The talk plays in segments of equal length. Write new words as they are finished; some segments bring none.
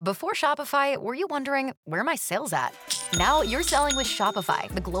Before Shopify, were you wondering, where are my sales at? Now you're selling with Shopify,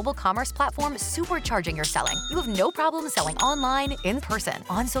 the global commerce platform supercharging your selling. You have no problem selling online, in person,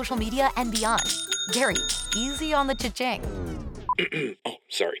 on social media, and beyond. Gary, easy on the cha-ching. Oh,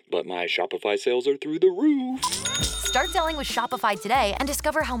 sorry, but my Shopify sales are through the roof. Start selling with Shopify today and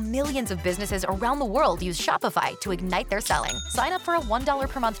discover how millions of businesses around the world use Shopify to ignite their selling. Sign up for a $1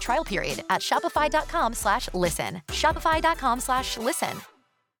 per month trial period at shopify.com/listen. Shopify.com/listen.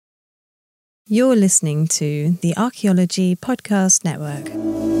 You're listening to the Archaeology Podcast Network.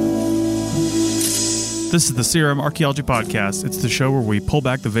 This is the CRM Archaeology Podcast. It's the show where we pull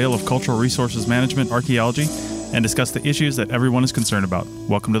back the veil of cultural resources management archaeology and discuss the issues that everyone is concerned about.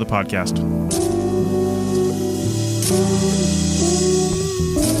 Welcome to the podcast.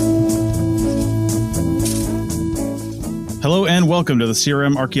 Hello and welcome to the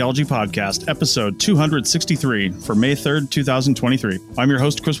CRM Archaeology Podcast, episode 263 for May 3rd, 2023. I'm your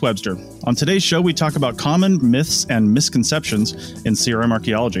host, Chris Webster. On today's show, we talk about common myths and misconceptions in CRM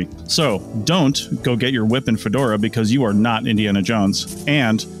archaeology. So don't go get your whip and fedora because you are not Indiana Jones,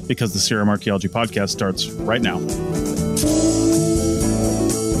 and because the CRM Archaeology Podcast starts right now.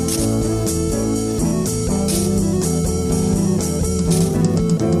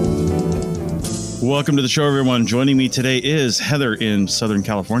 Welcome to the show, everyone. Joining me today is Heather in Southern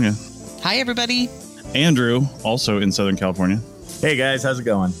California. Hi, everybody. Andrew, also in Southern California. Hey, guys. How's it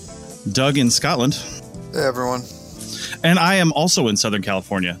going? Doug in Scotland. Hey, everyone. And I am also in Southern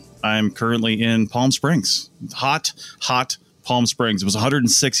California. I'm currently in Palm Springs. Hot Palm Springs. It was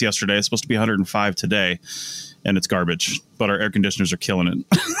 106 yesterday. It's supposed to be 105 today. And it's garbage. But our air conditioners are killing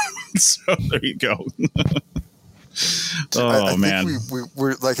it. So there you go. I man. think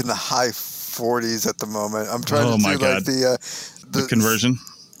we're like in the high 40s at the moment. I'm trying to do like the conversion.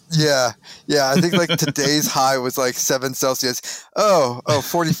 Yeah. I think like today's high was like 7 Celsius.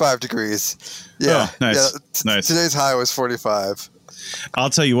 45 degrees. Yeah. Oh, nice. Nice. Today's high was 45. I'll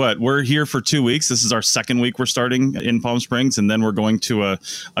tell you what, we're here for 2 weeks. This is our second week we're starting in Palm Springs, and then we're going to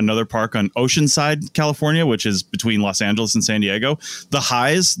another park on Oceanside, California, which is between Los Angeles and San Diego. The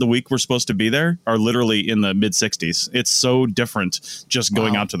highs, the week we're supposed to be there, are literally in the mid-60s. It's so different just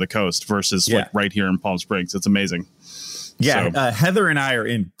going out to the coast versus like right here in Palm Springs. It's amazing. Yeah, So, Heather and I are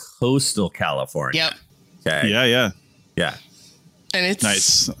in coastal California. Yep. Okay. Yeah. And it's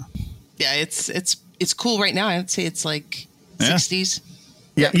Nice. Yeah, it's cool right now. I'd say it's like 60s.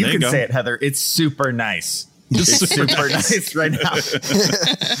 Yeah, you There you can go. say it, Heather. It's super nice. It's super nice right now.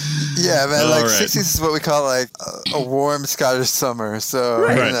 Yeah, man. All Like right. 60s is what we call like a warm Scottish summer. So,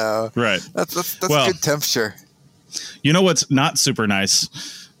 Right. you know, Right. that's Well, good temperature. You know what's not super nice?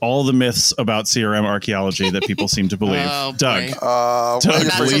 All the myths about CRM archaeology that people seem to believe. Oh, Doug. boy. Way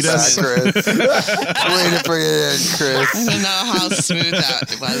Doug, to bring lead it back, us. Chris. Way to bring it in, I Chris. don't know how smooth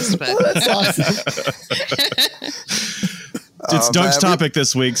that was, but It's Doug's man, topic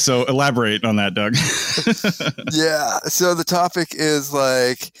this week, so elaborate on that, Doug. Yeah. So the topic is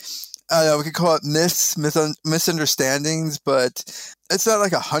like, I don't know, we could call it myths, misunderstandings, but it's not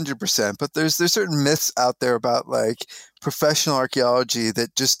like 100%. But there's certain myths out there about like professional archaeology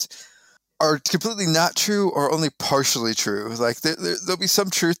that just are completely not true or only partially true. Like there'll be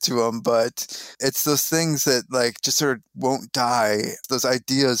some truth to them, but it's those things that like just sort of won't die. Those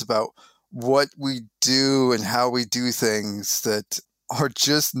ideas about what we do and how we do things that are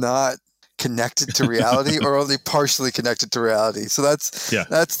just not connected to reality or only partially connected to reality. So that's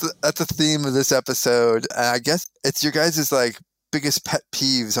the theme of this episode. And I guess it's your guys' like biggest pet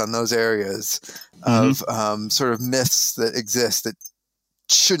peeves on those areas of sort of myths that exist that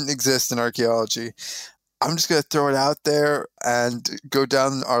shouldn't exist in archaeology. I'm just going to throw it out there and go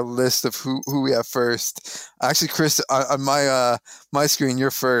down our list of who we have first. Actually, Chris, on my screen, you're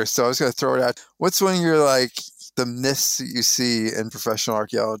first. So I was going to throw it out. What's one of your like the myths that you see in professional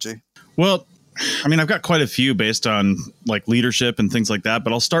archaeology? Well, I mean, I've got quite a few based on like leadership and things like that,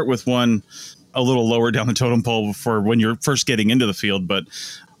 but I'll start with one a little lower down the totem pole for when you're first getting into the field. But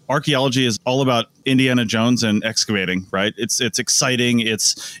archaeology is all about Indiana Jones and excavating, right? It's exciting.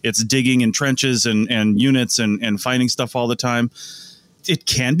 It's digging in trenches and units and finding stuff all the time. It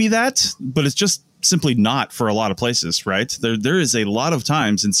can be that, but it's just simply not for a lot of places, right? There is a lot of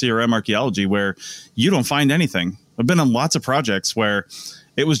times in CRM archaeology where you don't find anything. I've been on lots of projects where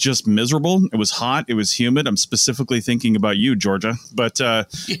it was just miserable. It was hot. It was humid. I'm specifically thinking about you, Georgia. But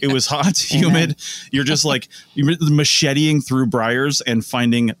it was hot, humid. You're just like you're macheting through briars and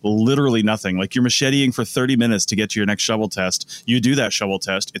finding literally nothing. Like you're macheting for 30 minutes to get to your next shovel test. You do that shovel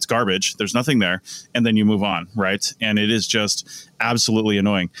test. It's garbage. There's nothing there. And then you move on, right? And it is just absolutely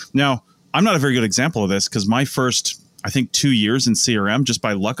annoying. Now, I'm not a very good example of this because my first I think 2 years in CRM just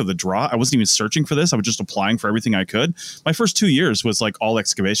by luck of the draw. I wasn't even searching for this. I was just applying for everything I could. My first 2 years was like all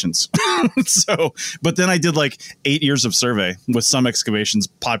excavations. So, but then I did like 8 years of survey with some excavations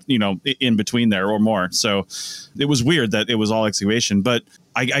in between there or more. So it was weird that it was all excavation, but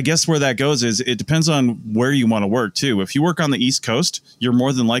I guess where that goes is it depends on where you want to work too. If you work on the East Coast, you're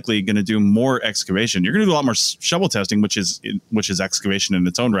more than likely going to do more excavation. You're going to do a lot more shovel testing, which is excavation in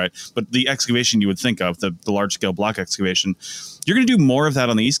its own right. But the excavation you would think of, the large scale block excavation, you're going to do more of that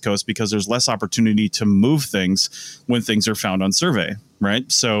on the East Coast because there's less opportunity to move things when things are found on survey,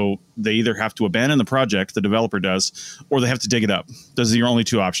 right? So they either have to abandon the project, the developer does, or they have to dig it up. Those are your only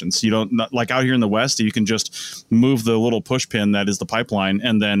two options. You don't, like out here in the West, you can just move the little push pin that is the pipeline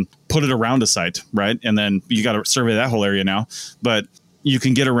and then put it around a site, right? And then you got to survey that whole area now. But you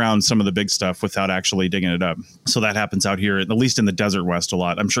can get around some of the big stuff without actually digging it up. So that happens out here, at least in the desert West, a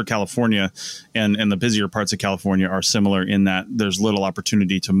lot. I'm sure California and the busier parts of California are similar in that there's little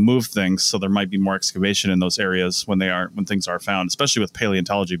opportunity to move things. So there might be more excavation in those areas when things are found, especially with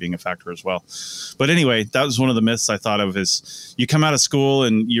paleontology being a factor as well. But anyway, that was one of the myths I thought of is you come out of school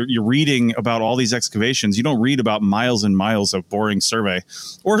and you're reading about all these excavations. You don't read about miles and miles of boring survey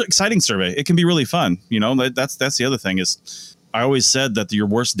or exciting survey. It can be really fun. That's the other thing is, I always said that your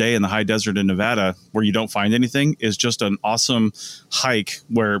worst day in the high desert in Nevada where you don't find anything is just an awesome hike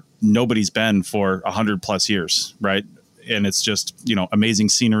where nobody's been for 100 plus years, right? And it's just, amazing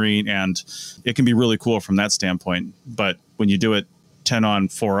scenery and it can be really cool from that standpoint. But when you do it 10 on,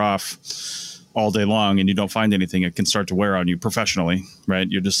 4 off all day long and you don't find anything, it can start to wear on you professionally, right?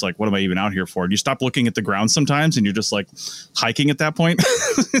 You're just like, what am I even out here for? You stop looking at the ground sometimes and you're just like hiking at that point.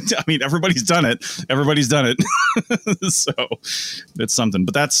 I mean, everybody's done it. So it's something,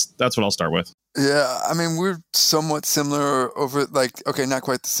 but that's what I'll start with. Yeah. I mean, we're somewhat similar over okay, not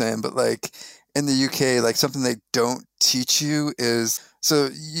quite the same, but like in the UK, like something they don't teach you is, so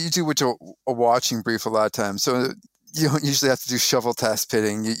you do a watching brief a lot of times. So you don't usually have to do shovel test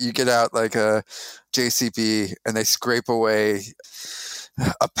pitting. You get out like a JCB and they scrape away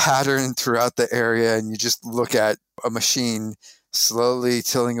a pattern throughout the area and you just look at a machine slowly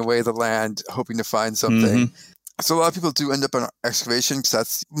tilling away the land, hoping to find something. Mm-hmm. So a lot of people do end up on excavation because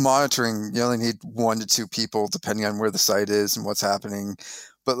that's monitoring. You only need 1 to 2 people depending on where the site is and what's happening.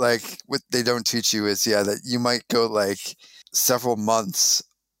 But like what they don't teach you is, that you might go like several months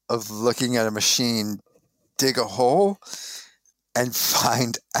of looking at a machine dig a hole and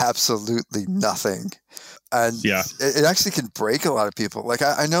find absolutely nothing. And it actually can break a lot of people. Like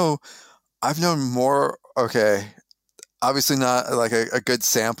I know I've known more, obviously not like a good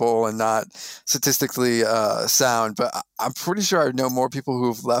sample and not statistically sound, but I'm pretty sure I know more people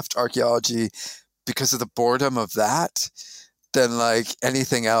who've left archaeology because of the boredom of that than like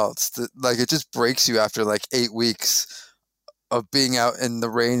anything else. Like it just breaks you after like 8 weeks of being out in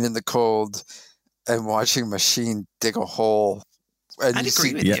the rain and the cold and watching a machine dig a hole. And I'd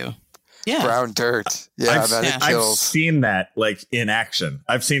agree with you. Yeah. Brown dirt. Yeah, I've seen that like in action.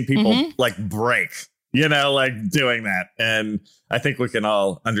 I've seen people like break, like doing that. And I think we can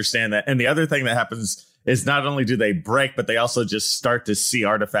all understand that. And the other thing that happens is not only do they break, but they also just start to see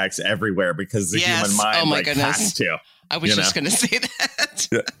artifacts everywhere because the human mind has to. I was just going to say that.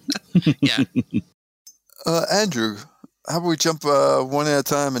 Yeah. Andrew, how about we jump one at a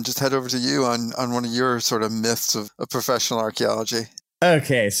time and just head over to you on one of your sort of myths of professional archaeology?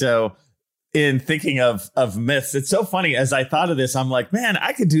 Okay, so in thinking of myths, it's so funny. As I thought of this, I'm like, man,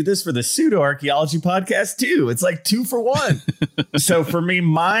 I could do this for the pseudo archaeology podcast too. It's like 2 for 1. So for me,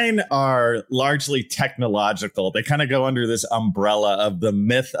 mine are largely technological. They kind of go under this umbrella of the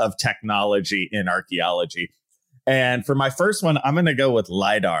myth of technology in archaeology. And for my first one, I'm going to go with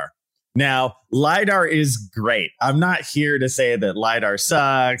LiDAR. Now, LiDAR is great. I'm not here to say that LiDAR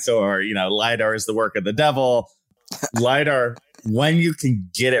sucks or, LiDAR is the work of the devil. LiDAR, when you can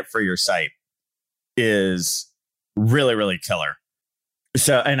get it for your site, is really, really killer.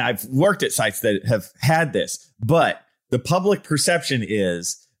 So, and I've worked at sites that have had this, but the public perception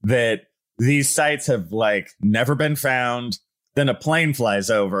is that these sites have like never been found. Then a plane flies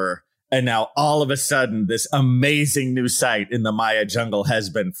over. And now all of a sudden, this amazing new site in the Maya jungle has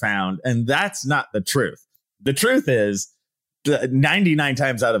been found. And that's not the truth. The truth is 99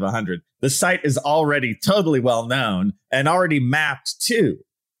 times out of 100, the site is already totally well known and already mapped too.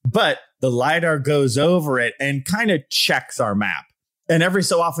 But the LiDAR goes over it and kind of checks our map. And every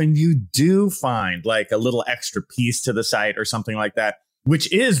so often you do find like a little extra piece to the site or something like that, which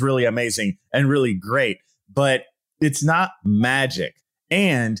is really amazing and really great. But it's not magic.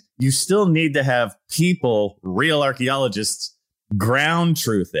 And you still need to have people, real archaeologists, ground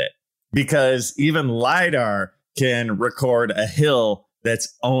truth it, because even LiDAR can record a hill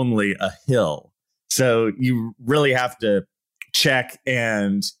that's only a hill. So you really have to check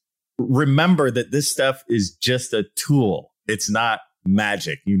and remember that this stuff is just a tool. It's not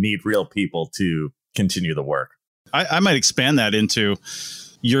magic. You need real people to continue the work. I might expand that into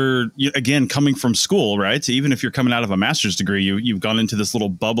you again, coming from school, right? So even if you're coming out of a master's degree, you've gone into this little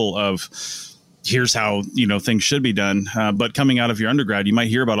bubble of here's how, things should be done. But coming out of your undergrad, you might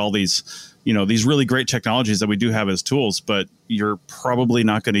hear about all these, these really great technologies that we do have as tools, but you're probably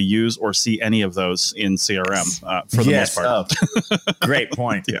not going to use or see any of those in CRM for the most part. Great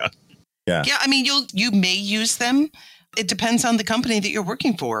point. Yeah. I mean, you may use them. It depends on the company that you're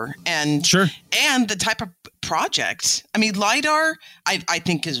working for and the type of project. I mean, LiDAR, I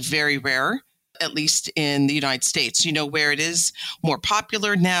think is very rare, at least in the United States. Where it is more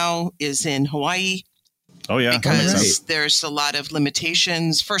popular now is in Hawaii. Oh, yeah. Because there's a lot of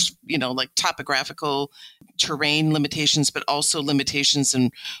limitations. First, like topographical terrain limitations, but also limitations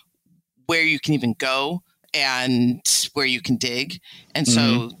in where you can even go and where you can dig. And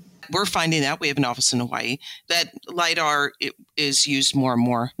so we're finding out, we have an office in Hawaii, that LiDAR is used more and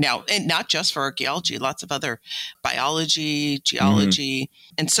more now, and not just for archaeology, lots of other biology, geology.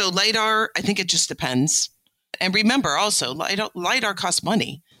 And so LiDAR, I think it just depends. And remember also, LiDAR costs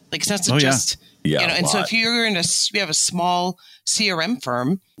money. Like, it's not just, and so if you have a small CRM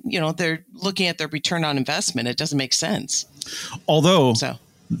firm, they're looking at their return on investment. It doesn't make sense. Although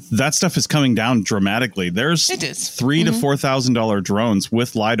that stuff is coming down dramatically. There's $3,000 to $4,000 drones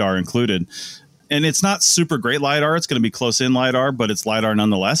with LiDAR included. And it's not super great LiDAR. It's going to be close in LiDAR, but it's LiDAR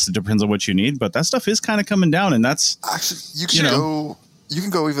nonetheless. It depends on what you need. But that stuff is kind of coming down. And that's actually, you can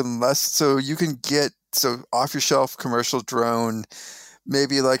go even less. So you can get off your shelf commercial drone,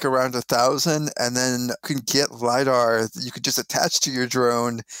 maybe like around 1,000, and then you can get LiDAR you could just attach to your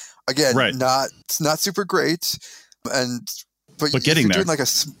drone. Again, it's not super great, but getting you're there, doing like a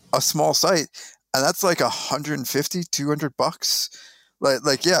small site, and that's like $150, $200.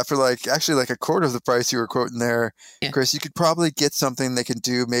 For actually like a quarter of the price you were quoting there, Chris. You could probably get something that can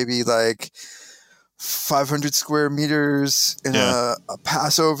do maybe like 500 square meters in a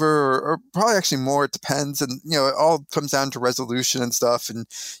Passover, or probably actually more. It depends, and it all comes down to resolution and stuff. And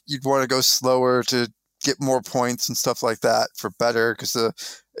you'd want to go slower to get more points and stuff like that for better. Because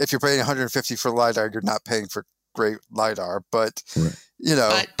if you're paying 150 for LiDAR, you're not paying for great LiDAR, but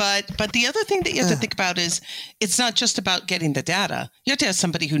but the other thing that you have to think about is it's not just about getting the data. You have to have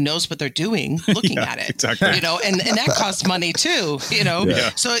somebody who knows what they're doing looking at it. Exactly. And that costs money too,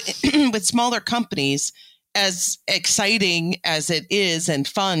 So with smaller companies, as exciting as it is and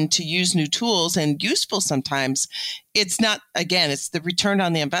fun to use new tools and useful sometimes, it's not, again, it's the return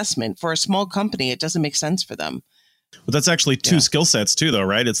on the investment. For a small company, it doesn't make sense for them. But that's actually two skill sets too, though,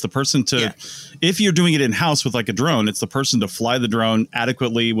 right? It's the person if you're doing it in-house with like a drone, it's the person to fly the drone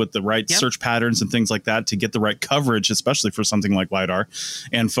adequately with the right search patterns and things like that to get the right coverage, especially for something like LiDAR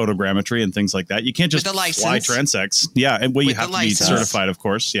and photogrammetry and things like that. You can't just fly transects. Yeah, and you have to be certified, of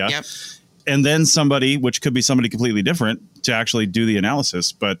course. Yeah. Yep. And then somebody, which could be somebody completely different, to actually do the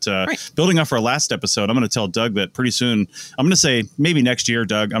analysis. But building off our last episode, I'm going to tell Doug that pretty soon, I'm going to say maybe next year,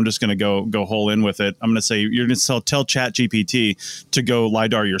 Doug, I'm just going to go whole in with it. I'm going to say you're going to tell ChatGPT to go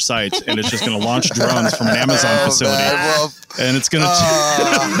LiDAR your site, and it's just going to launch drones from an Amazon facility. And it's going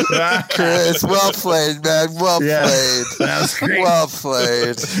to... Chris, well played, man. Well played. That was great. Well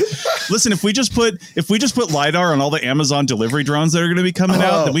played. Listen, if we just put LiDAR on all the Amazon delivery drones that are going to be coming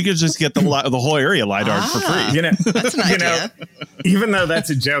out, then we could just get the whole area LiDAR for free. That's an idea. Even though that's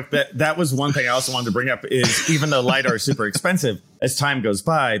a joke, that was one thing I also wanted to bring up is even though LiDAR is super expensive, as time goes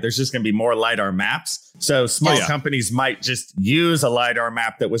by, there's just going to be more LiDAR maps. So small companies might just use a LiDAR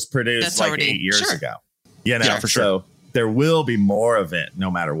map that was produced 8 years ago. For sure. So there will be more of it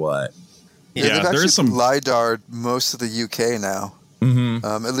no matter what. Yeah, there is some LiDAR most of the UK now.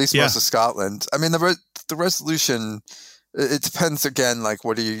 At least most of Scotland. I mean, the resolution, it depends again, like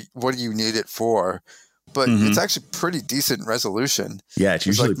what do you need it for? But it's actually pretty decent resolution. Yeah, it's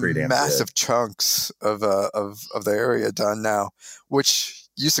usually pretty damn massive chunks of the area done now, which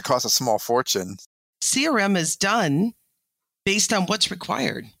used to cost a small fortune. CRM is done based on what's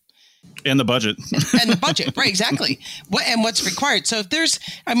required. And the budget. Right, exactly. What's required. So if there's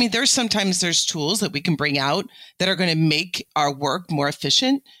sometimes there's tools that we can bring out that are going to make our work more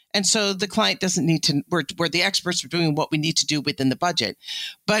efficient. And so the client doesn't need to, we're the experts for doing what we need to do within the budget.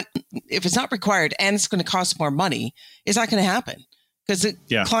 But if it's not required and it's going to cost more money, it's not going to happen because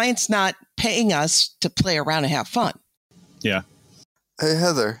the client's not paying us to play around and have fun. Yeah. Hey,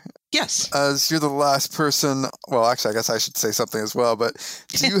 Heather, Yes. As you're the last person, well, actually, I guess I should say something as well, but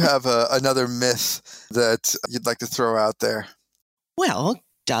do you have another myth that you'd like to throw out there? Well,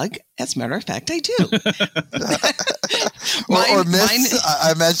 Doug, as a matter of fact, I do. or myths?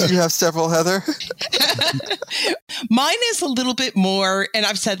 I imagine you have several, Heather. Mine is a little bit more, and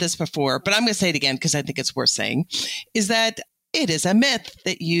I've said this before, but I'm going to say it again because I think it's worth saying, is that it is a myth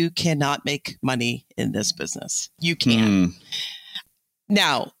that you cannot make money in this business. You can.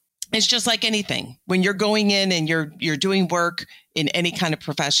 Now, it's just like anything. When you're going in and you're doing work in any kind of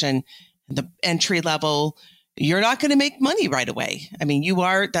profession, the entry level, you're not going to make money right away. I mean,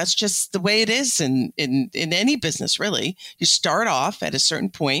 that's just the way it is in any business, really. You start off at a certain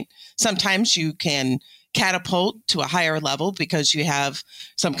point. Sometimes you can catapult to a higher level because you have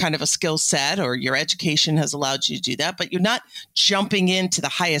some kind of a skill set or your education has allowed you to do that, but you're not jumping into the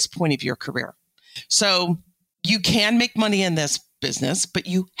highest point of your career. So you can make money in this business, but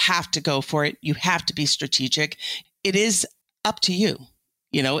you have to go for it. You have to be strategic. It is up to you.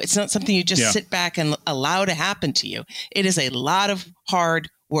 You know, it's not something you just sit back and allow to happen to you. It is a lot of hard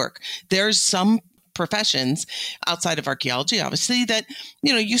work. There's some professions outside of archaeology, obviously, that,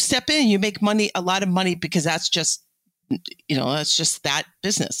 you know, you step in, you make money, a lot of money because that's just, you know, that's just that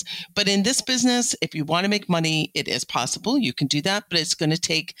business. But in this business, if you want to make money, it is possible. You can do that, but it's going to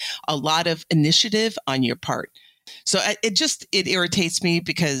take a lot of initiative on your part. So it irritates me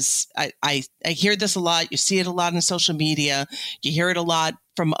because I hear this a lot. You see it a lot in social media. You hear it a lot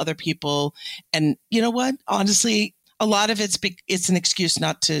from other people. And you know what? Honestly, a lot of it's an excuse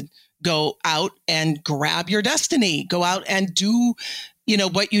not to go out and grab your destiny. Go out and do, you know,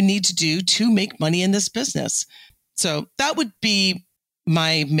 what you need to do to make money in this business. So that would be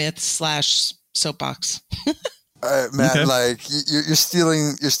my myth / soapbox. Man, okay. Like you're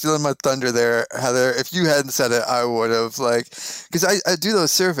stealing my thunder there, Heather. If you hadn't said it, I would have, because I do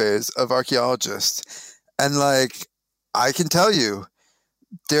those surveys of archaeologists, and like I can tell you,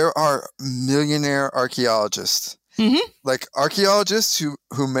 there are millionaire archaeologists, like archaeologists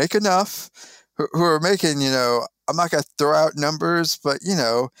who make enough, who are making, you know, I'm not gonna throw out numbers, but you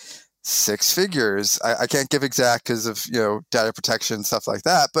know, 6 figures. I can't give exact because of, you know, data protection, stuff like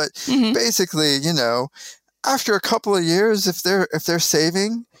that, but basically, you know, after a couple of years, if they're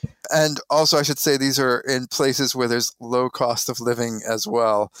saving, and also I should say these are in places where there's low cost of living as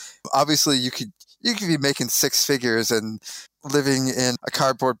well. Obviously, you could be making 6 figures and living in a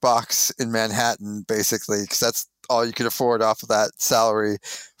cardboard box in Manhattan, basically, because that's all you could afford off of that salary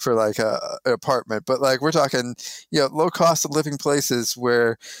for like an apartment. But like we're talking, you know, low cost of living places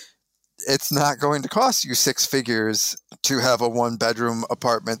where it's not going to cost you 6 figures to have a 1-bedroom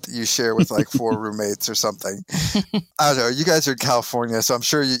apartment that you share with like 4 roommates or something. I don't know. You guys are in California, so I'm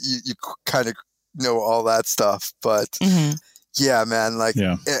sure you kind of know all that stuff. But yeah, man, like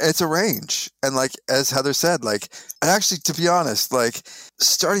it's a range. And like, as Heather said, like, and actually, to be honest, like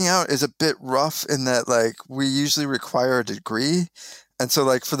starting out is a bit rough in that like we usually require a degree. And so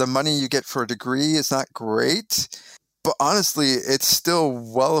like for the money you get for a degree, it's not great. But honestly, it's still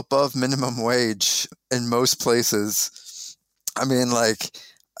well above minimum wage in most places. I mean, like,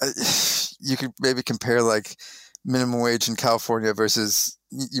 you could maybe compare like minimum wage in California versus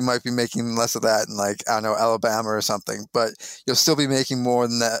you might be making less of that in like, I don't know, Alabama or something, but you'll still be making more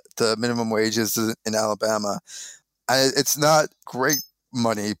than that the minimum wage is in Alabama. It's not great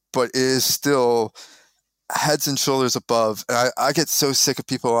money, but it is still heads and shoulders above. And I get so sick of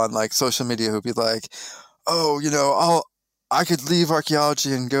people on like social media who be like, oh, you know, I could leave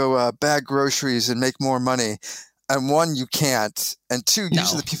archaeology and go bag groceries and make more money. And 1, you can't. And 2,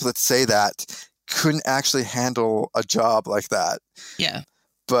 usually the people that say that couldn't actually handle a job like that. Yeah.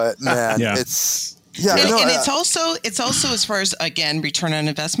 But man, it's it's also as far as, again, return on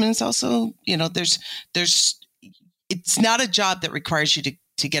investment, it's also, you know, there's it's not a job that requires you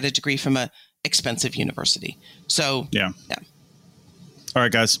to get a degree from a expensive university. So yeah. All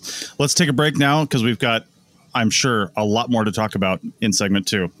right, guys, let's take a break now because we've got, I'm sure, a lot more to talk about in segment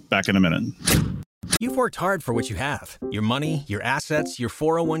 2. Back in a minute. You've worked hard for what you have. Your money, your assets, your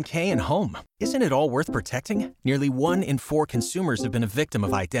 401k, and home. Isn't it all worth protecting? Nearly 1 in 4 consumers have been a victim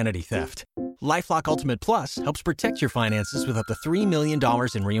of identity theft. LifeLock Ultimate Plus helps protect your finances with up to $3 million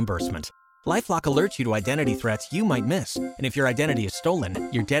in reimbursement. LifeLock alerts you to identity threats you might miss. And if your identity is stolen,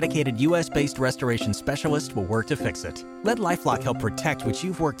 your dedicated U.S.-based restoration specialist will work to fix it. Let LifeLock help protect what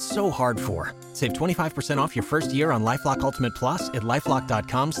you've worked so hard for. Save 25% off your first year on LifeLock Ultimate Plus at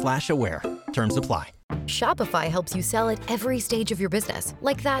LifeLock.com/aware. Terms apply. Shopify helps you sell at every stage of your business.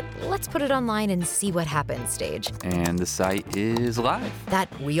 Like that, let's put it online and see what happens stage. And the site is live. That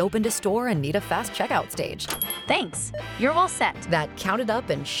we opened a store and need a fast checkout stage. Thanks. You're all set. That count it up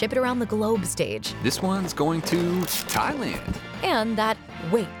and ship it around the globe stage. This one's going to Thailand. And that,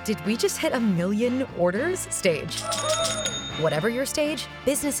 wait, did we just hit 1 million orders stage? Whatever your stage,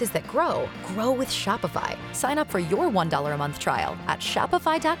 businesses that grow with Shopify. Sign up for your $1 a month trial at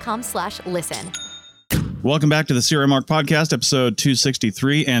shopify.com/listen. Welcome back to the CRM Arc Podcast, episode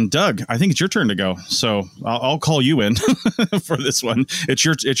 263. And Doug, I think it's your turn to go. So I'll call you in for this one. It's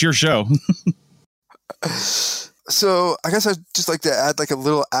your show. So I guess I'd just like to add like a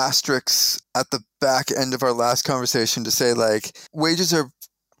little asterisk at the back end of our last conversation to say like wages are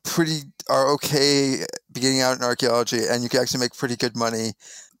okay beginning out in archaeology, and you can actually make pretty good money.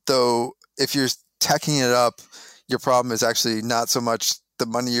 Though if you're teching it up, your problem is actually not so much the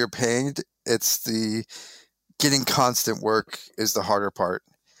money you're paid, it's the getting constant work is the harder part.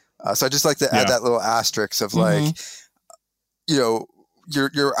 So I just like to add that little asterisk of like, you know,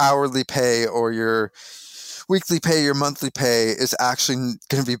 your hourly pay or your weekly pay, your monthly pay is actually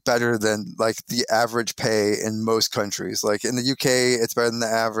going to be better than like the average pay in most countries. Like in the UK, it's better than the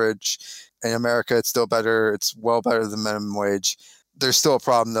average. In America, it's still better. It's well better than minimum wage. There's still a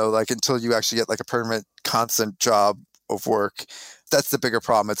problem though, like until you actually get like a permanent constant job of work. That's the bigger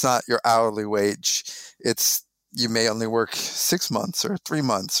problem. It's not your hourly wage. It's you may only work 6 months or 3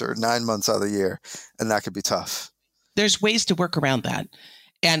 months or 9 months out of the year, and that could be tough. There's ways to work around that.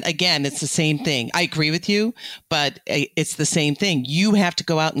 And again, it's the same thing. I agree with you, but it's the same thing. You have to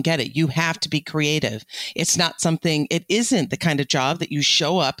go out and get it. You have to be creative. It isn't the kind of job that you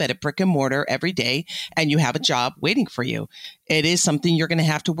show up at a brick and mortar every day and you have a job waiting for you. It is something you're going to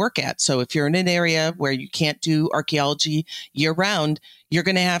have to work at. So if you're in an area where you can't do archaeology year round, you're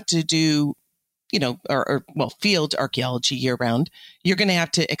going to have to do field archaeology year round. You're going to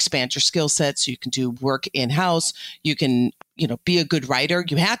have to expand your skill set so you can do work in-house. You can, be a good writer.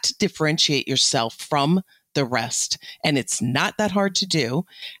 You have to differentiate yourself from the rest. And it's not that hard to do.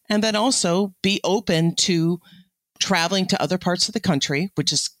 And then also be open to traveling to other parts of the country,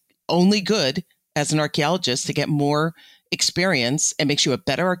 which is only good as an archaeologist to get more experience and makes you a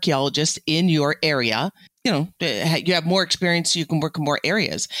better archaeologist in your area. You have more experience, so you can work in more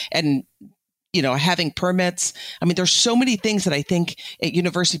areas. And having permits. I mean, there's so many things that I think at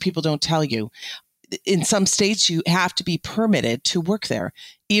university people don't tell you. In some states, you have to be permitted to work there.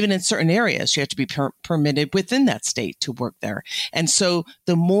 Even in certain areas, you have to be permitted within that state to work there. And so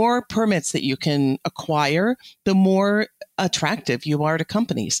the more permits that you can acquire, the more attractive you are to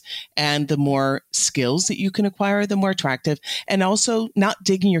companies. And the more skills that you can acquire, the more attractive. And also not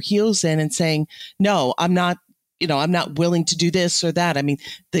digging your heels in and saying, no, I'm not willing to do this or that. I mean,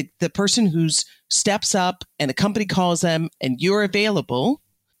 the person who steps up and a company calls them and you're available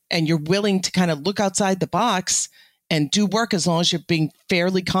and you're willing to kind of look outside the box and do work as long as you're being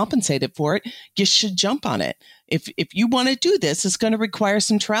fairly compensated for it, you should jump on it. If you want to do this, it's going to require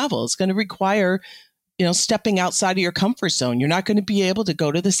some travel. It's going to require, stepping outside of your comfort zone. You're not going to be able to go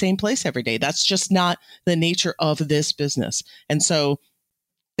to the same place every day. That's just not the nature of this business. And so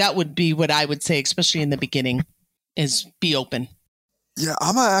that would be what I would say, especially in the beginning, is be open. Yeah,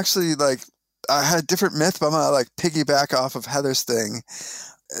 I'm gonna actually I had a different myth, but I'm gonna piggyback off of Heather's thing.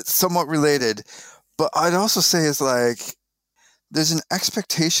 It's somewhat related, but I'd also say is there's an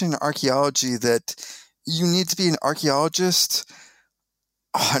expectation in archaeology that you need to be an archaeologist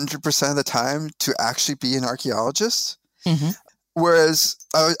 100% of the time to actually be an archaeologist. Mm-hmm. Whereas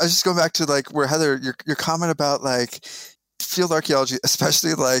I was just going back to where Heather, your comment about field archaeology,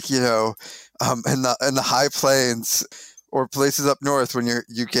 especially in the high plains or places up north when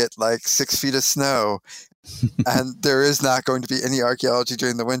you get 6 feet of snow and there is not going to be any archaeology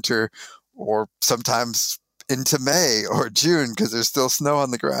during the winter or sometimes into May or June because there's still snow on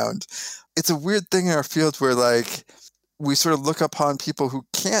the ground. It's a weird thing in our field where we sort of look upon people who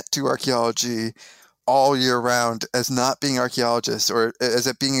can't do archaeology all year round as not being archaeologists or as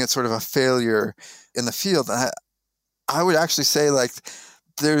it being a sort of a failure in the field. And I would actually say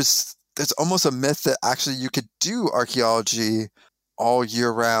there's almost a myth that actually you could do archaeology all year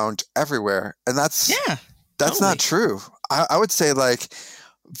round everywhere. And that's totally not true. I would say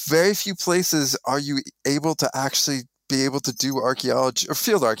very few places are you able to actually be able to do archaeology or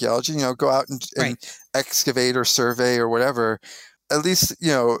field archaeology, go out and excavate or survey or whatever. At least,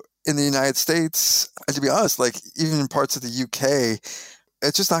 in the United States, and to be honest, even in parts of the UK,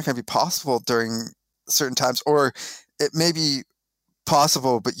 it's just not going to be possible during certain times, or it may be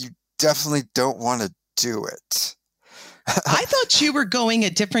possible, but you definitely don't want to do it. I thought you were going a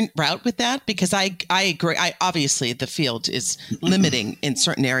different route with that, because I agree. Obviously the field is limiting in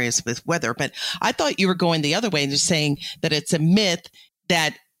certain areas with weather, but I thought you were going the other way and just saying that it's a myth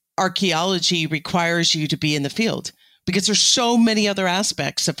that archaeology requires you to be in the field, because there's so many other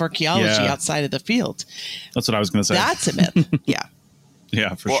aspects of archaeology outside of the field. That's what I was going to say. That's a myth. Yeah.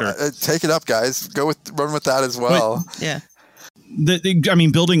 Yeah, for sure. Take it up, guys. Run with that as well. But, yeah. I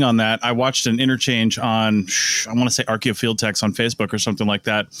mean, building on that, I watched an interchange on, I want to say Archeo Field Techs on Facebook or something like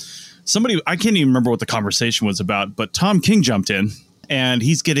that. Somebody, I can't even remember what the conversation was about, but Tom King jumped in, and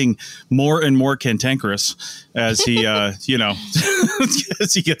he's getting more and more cantankerous as he, as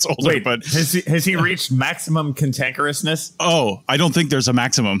he gets older. Wait, but has he reached maximum cantankerousness? Oh, I don't think there's a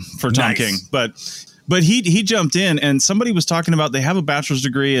maximum for Tom King, but he jumped in, and somebody was talking about they have a bachelor's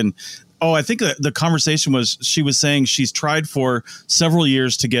degree, and I think the conversation was, she was saying she's tried for several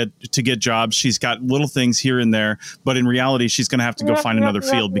years to get jobs. She's got little things here and there, but in reality, she's going to have to go find another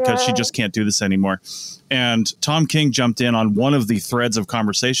field because she just can't do this anymore. And Tom King jumped in on one of the threads of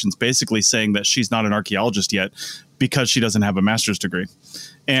conversations, basically saying that she's not an archaeologist yet because she doesn't have a master's degree.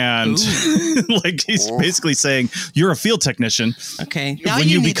 And like, he's basically saying, you're a field technician. Okay. Now when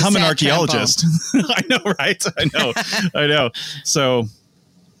you become an archaeologist. I know, right? I know. So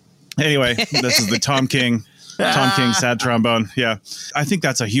anyway, this is the Tom King sad trombone. Yeah. I think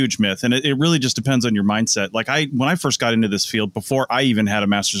that's a huge myth. And it really just depends on your mindset. Like when I first got into this field, before I even had a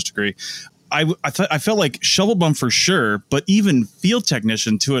master's degree, I felt like shovel bum for sure, but even field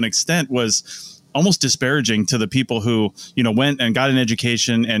technician to an extent was almost disparaging to the people who, went and got an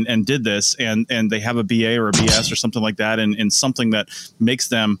education and did this, and they have a BA or a BS or something like that, and something that makes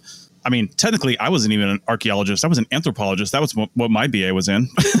them, I mean, technically, I wasn't even an archaeologist. I was an anthropologist. That was what my BA was in.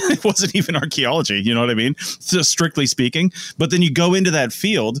 It wasn't even archaeology. You know what I mean? So strictly speaking. But then you go into that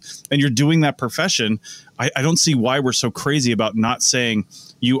field and you're doing that profession. I don't see why we're so crazy about not saying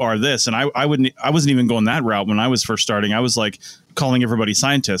you are this. And I wasn't even going that route when I was first starting. I was like calling everybody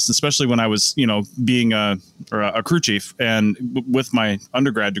scientists, especially when I was, being a crew chief, and with my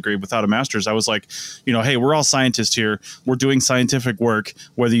undergrad degree without a master's, I was like, hey, we're all scientists here. We're doing scientific work,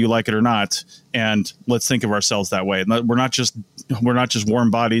 whether you like it or not. And let's think of ourselves that way. We're not just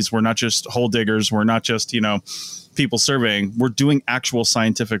warm bodies. We're not just hole diggers. We're not just, people surveying. We're doing actual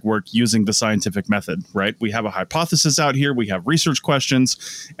scientific work using the scientific method, right? We have a hypothesis out here. We have research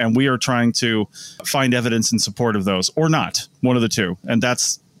questions, and we are trying to find evidence in support of those, or not, one of the two. And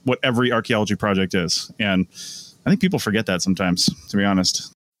that's what every archaeology project is. And I think people forget that sometimes, to be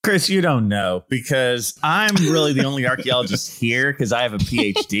honest. Chris, you don't know, because I'm really the only archaeologist here because I have a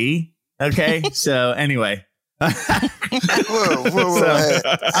PhD. Okay. So anyway. whoa. Hey,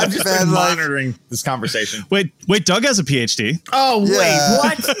 I'm just been monitoring this conversation. Wait, Doug has a PhD. Oh, wait,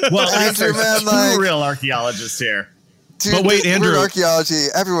 what? Well, Andrew, there's two real archaeologists here. Dude, but wait, Andrew, archaeology,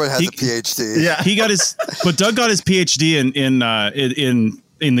 everyone has a PhD. Yeah, but Doug got his PhD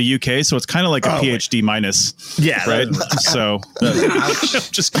in the UK, so it's kind of like a PhD minus. Yeah, right. So,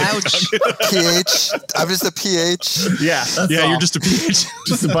 just ouch. PH. I'm just a PH. Yeah, you're just a PH.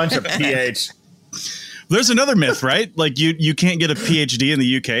 Just a bunch of PH. There's another myth, right? Like you can't get a PhD in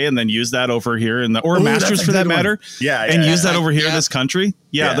the UK and then use that over here or a master's for that matter. Yeah, and use that over here in this country.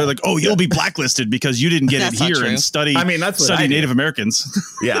 Yeah, they're like, oh, you'll be blacklisted because you didn't get it here and study. I mean, that's study Native Americans.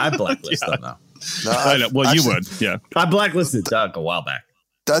 Yeah, I blacklisted them now. No, I know. Well, you would. Yeah, I blacklisted Doug a while back.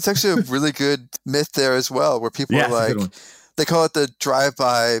 That's actually a really good myth there as well, where people are like, they call it the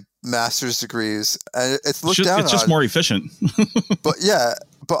drive-by master's degrees, and it's looked down on. It's just more efficient.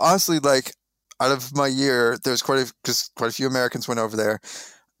 but honestly, like, out of my year, there's quite a few Americans went over there.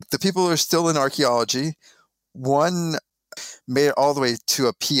 The people who are still in archaeology, one made it all the way to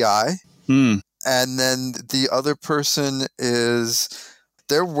a PI, and then the other person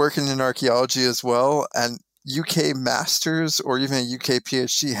they're working in archaeology as well, and UK masters or even a UK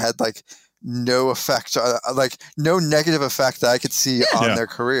PhD had like no effect, like no negative effect that I could see on their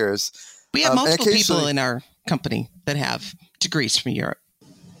careers. We have multiple people in our company that have degrees from Europe.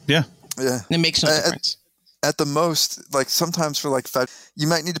 Yeah. And it makes no difference. At the most, like sometimes for like you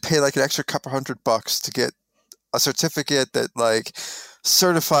might need to pay like an extra couple $100 to get a certificate that like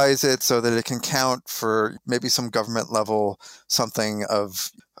certifies it so that it can count for maybe some government level something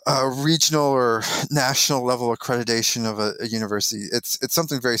of regional or national level accreditation of a university. It's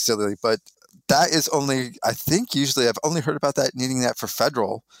something very silly, but that is only, I think usually I've only heard about that needing that for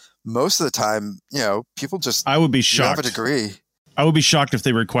federal. Most of the time, people just I would be shocked. Have a degree. I would be shocked if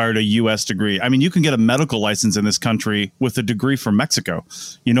they required a U.S. degree. I mean, you can get a medical license in this country with a degree from Mexico.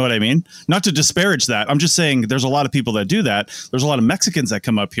 You know what I mean? Not to disparage that. I'm just saying there's a lot of people that do that. There's a lot of Mexicans that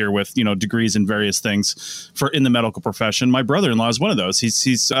come up here with, degrees in various things in the medical profession. My brother-in-law is one of those.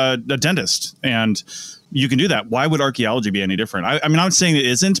 He's a dentist, and you can do that. Why would archaeology be any different? I mean, I'm not saying it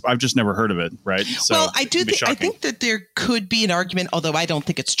isn't. I've just never heard of it, right? So well, I think that there could be an argument, although I don't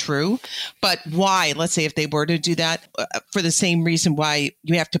think it's true. But why? Let's say if they were to do that for the same reason why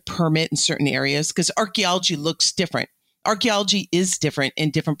you have to permit in certain areas, because archaeology looks different. Archaeology is different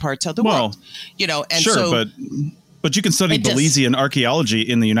in different parts of the world. And sure, so. But you can study Belizean archaeology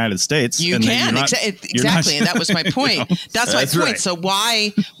in the United States. You can, exactly. And that was my point. That's my point. Right. So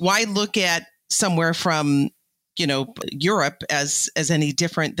why look at somewhere from, Europe as any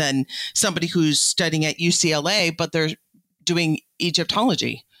different than somebody who's studying at UCLA, but they're doing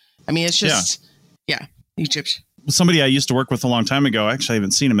Egyptology. I mean, it's just, Egypt. Somebody I used to work with a long time ago, actually I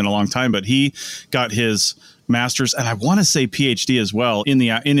haven't seen him in a long time, but he got his master's and I want to say PhD as well in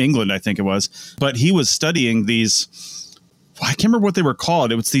England, I think it was, but he was studying these, I can't remember what they were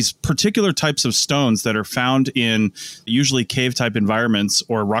called. It was these particular types of stones that are found in usually cave type environments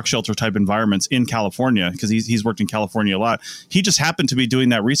or rock shelter type environments in California, because he's worked in California a lot. He just happened to be doing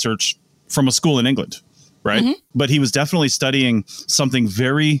that research from a school in England, right? Mm-hmm. But he was definitely studying something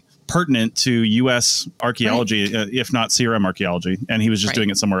very pertinent to U.S. archaeology, if not CRM archaeology, and he was just doing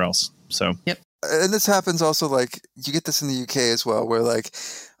it somewhere else. So, yep. And this happens also, like, you get this in the UK as well, where, like,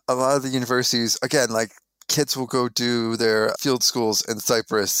 a lot of the universities, again, like, kids will go do their field schools in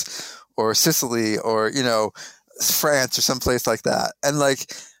Cyprus or Sicily or, France or someplace like that. And,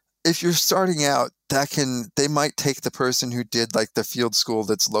 like, if you're starting out, they might take the person who did, like, the field school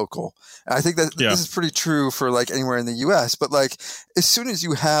that's local. And I think that this is pretty true for, like, anywhere in the U.S. But, like, as soon as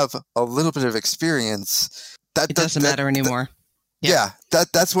you have a little bit of experience, it doesn't matter anymore.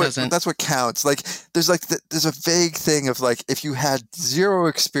 That's what counts. Like, there's a vague thing of, like, if you had zero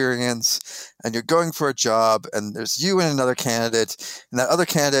experience and you're going for a job and there's you and another candidate and that other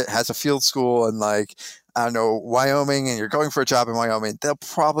candidate has a field school in, like, I don't know, Wyoming, and you're going for a job in Wyoming, they'll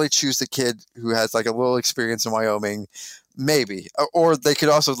probably choose the kid who has, like, a little experience in Wyoming. Maybe. Or they could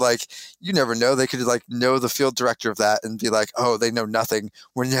also, like, you never know. They could, like, know the field director of that and be like, oh, they know nothing.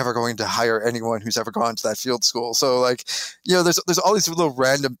 We're never going to hire anyone who's ever gone to that field school. So, like, there's all these little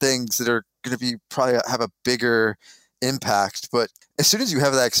random things that are going to be probably have a bigger impact. But as soon as you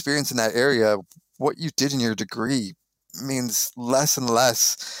have that experience in that area, what you did in your degree means less and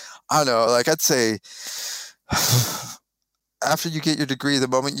less. I don't know. Like, I'd say after you get your degree, the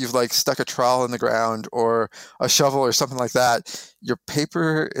moment you've, like, stuck a trowel in the ground or a shovel or something like that, your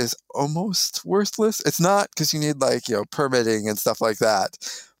paper is almost worthless. It's not, because you need, like, permitting and stuff like that.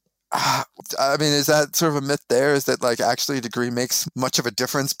 I mean, is that sort of a myth there? Is that, like, actually a degree makes much of a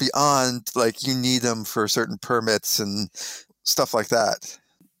difference beyond, like, you need them for certain permits and stuff like that?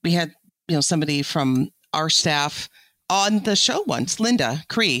 We had, somebody from our staff on the show once, Linda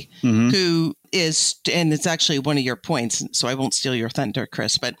Cree, who is, and it's actually one of your points, so I won't steal your thunder,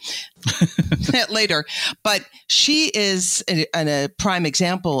 Chris, but later. But she is a prime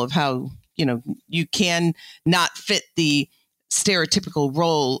example of how, you can not fit the stereotypical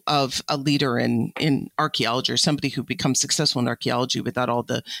role of a leader in archaeology, or somebody who becomes successful in archaeology without all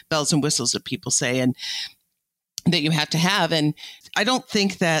the bells and whistles that people say and that you have to have. And I don't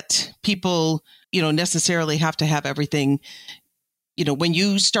think that people, necessarily have to have everything. When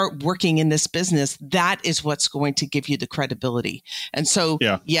you start working in this business, that is what's going to give you the credibility. And so,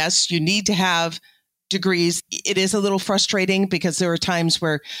 yes, you need to have degrees. It is a little frustrating because there are times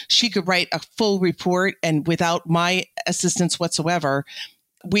where she could write a full report, and without my assistance whatsoever,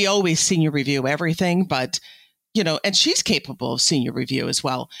 we always senior review everything, but and she's capable of senior review as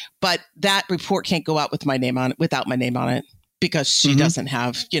well. But that report can't go out with my name on it, without my name on it, because she doesn't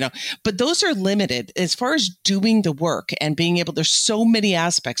have, but those are limited as far as doing the work and being able, there's so many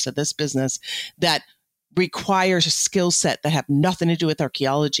aspects of this business that requires a skill set that have nothing to do with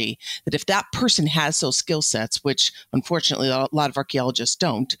archaeology, that if that person has those skill sets, which unfortunately a lot of archaeologists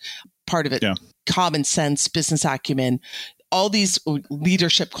don't, part of it, common sense, business acumen, all these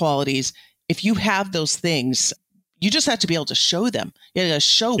leadership qualities, if you have those things, you just have to be able to show them. You have to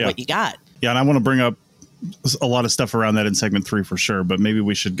show what you got. Yeah, and I want to bring up a lot of stuff around that in segment 3 for sure, but maybe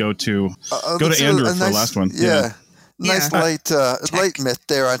we should go to Andrew for the last one. Nice light myth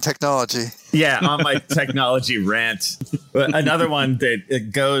there on technology. Yeah, on my technology rant. Another one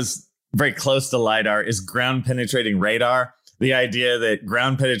that goes very close to LiDAR is ground penetrating radar. The idea that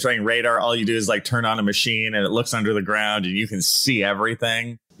ground penetrating radar, all you do is, like, turn on a machine and it looks under the ground and you can see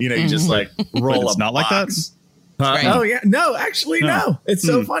everything. You just, like, roll it's a not box. Like that? Right. Oh, yeah. No, actually, no. It's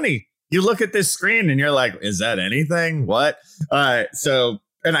so funny. You look at this screen and you're like, is that anything? What?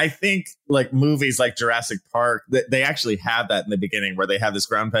 And I think like movies like Jurassic Park, they actually have that in the beginning where they have this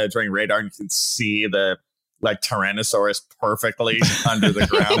ground penetrating radar and you can see the like Tyrannosaurus perfectly under the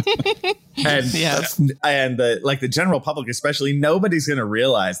ground. And the general public, especially, nobody's going to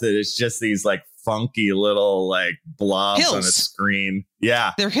realize that it's just these like funky little like blobs on a screen.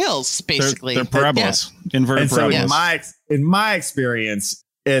 Yeah. They're hills, basically. They're parabolas, inverted parabolas. So in my experience,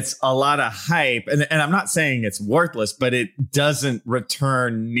 it's a lot of hype. And I'm not saying it's worthless, but it doesn't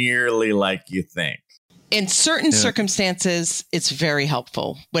return nearly like you think. In certain circumstances, it's very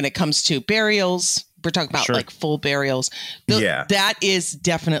helpful when it comes to burials. We're talking about like full burials. That is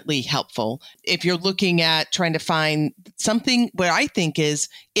definitely helpful. If you're looking at trying to find something where I think is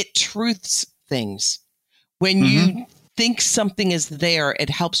it truths things. When you think something is there, it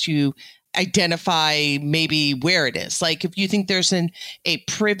helps you identify maybe where it is. Like if you think there's a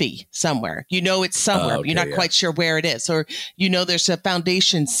privy somewhere, you know it's somewhere, but you're not quite sure where it is. Or you know there's a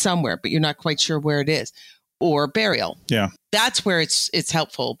foundation somewhere, but you're not quite sure where it is. Or burial. Yeah. That's where it's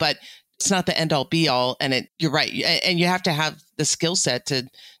helpful. But it's not the end all be all. And you're right. And you have to have the skill set to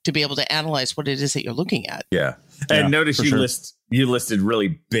be able to analyze what it is that you're looking at. Yeah. And notice you listed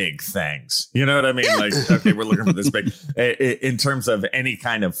really big things. You know what I mean? Like, okay, we're looking for this big in terms of any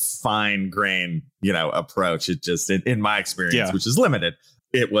kind of fine grain, approach. It just, in my experience, which is limited,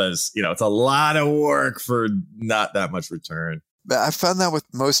 it was, it's a lot of work for not that much return. I found that with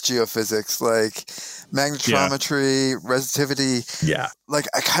most geophysics, like magnetometry, resistivity. Yeah. Like,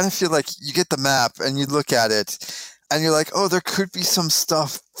 I kind of feel like you get the map and you look at it and you're like, oh, there could be some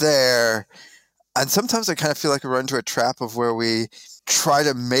stuff there. And sometimes I kind of feel like we run into a trap of where we try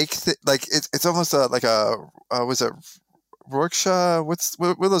to make like it's almost like a was it Rorschach?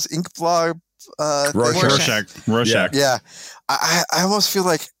 What are those ink blob? Rorschach. Yeah. I almost feel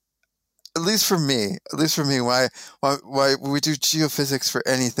like, at least for me, why we do geophysics for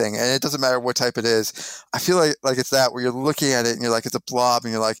anything, and it doesn't matter what type it is. I feel like it's that where you're looking at it and you're like, it's a blob,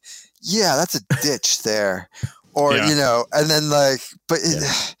 and you're like, yeah, that's a ditch there, or and then like, but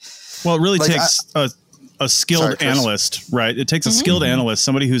well, it really takes a skilled analyst, right? It takes a skilled analyst,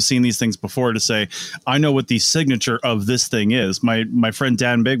 somebody who's seen these things before, to say, I know what the signature of this thing is. My friend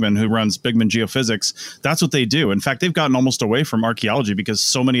Dan Bigman, who runs Bigman Geophysics, that's what they do. In fact, they've gotten almost away from archaeology because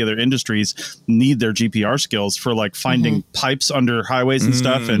so many other industries need their GPR skills for like finding pipes under highways and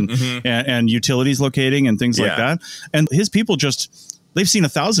stuff and utilities locating and things like that. And his people they've seen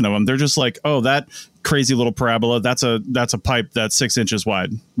 1,000 of them. They're just like, oh, that crazy little parabola, that's a pipe that's 6 inches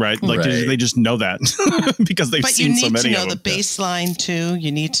wide, right? Like they just know that because they've seen so many of them. But you need to know the baseline too.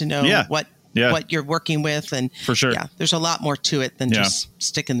 You need to know what you're working with, and for sure, there's a lot more to it than just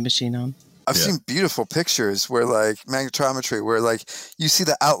sticking the machine on. I've seen beautiful pictures where like magnetometry, where like you see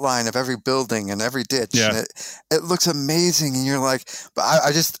the outline of every building and every ditch, and it looks amazing, and you're like, but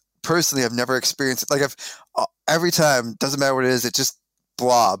I just personally have never experienced it. Like every time, doesn't matter what it is, it just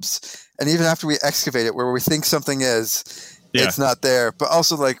blobs. And even after we excavate it, where we think something is, it's not there. But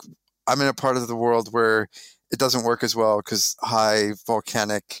also, like, I'm in a part of the world where it doesn't work as well because high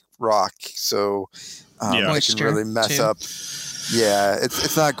volcanic rock. So it can really mess up. Yeah,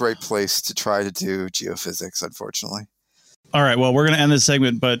 it's not a great place to try to do geophysics, unfortunately. All right, well, we're going to end this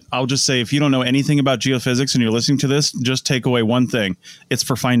segment, but I'll just say, if you don't know anything about geophysics and you're listening to this, just take away one thing. It's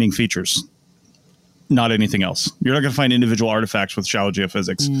for finding features. Not anything else. You're not going to find individual artifacts with shallow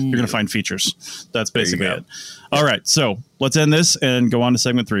geophysics. You're going to find features. That's basically it. All right. So let's end this and go on to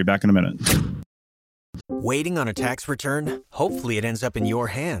segment 3. Back in a minute. Waiting on a tax return? Hopefully it ends up in your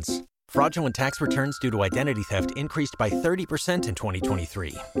hands. Fraudulent tax returns due to identity theft increased by 30% in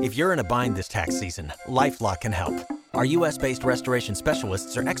 2023. If you're in a bind this tax season, LifeLock can help. Our U.S.-based restoration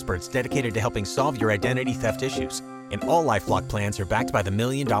specialists are experts dedicated to helping solve your identity theft issues. And all LifeLock plans are backed by the $1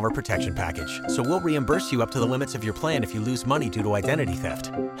 Million Protection Package. So we'll reimburse you up to the limits of your plan if you lose money due to identity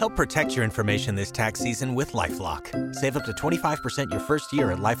theft. Help protect your information this tax season with LifeLock. Save up to 25% your first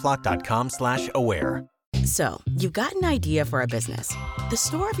year at LifeLock.com/aware. So, you've got an idea for a business. The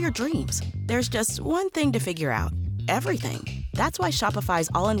store of your dreams. There's just one thing to figure out. Everything. That's why Shopify's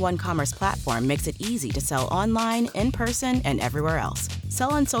all-in-one commerce platform makes it easy to sell online, in person, and everywhere else.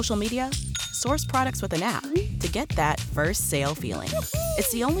 Sell on social media, source products with an app to get that first sale feeling.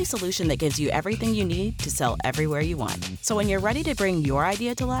 It's the only solution that gives you everything you need to sell everywhere you want. So when you're ready to bring your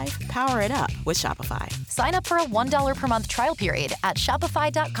idea to life, power it up with Shopify. Sign up for a $1 per month trial period at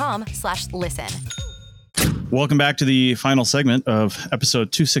shopify.com/listen. Welcome back to the final segment of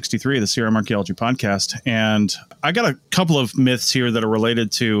episode 263 of the CRM Archaeology podcast. And I got a couple of myths here that are related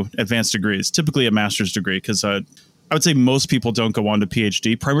to advanced degrees, typically a master's degree, because I would say most people don't go on to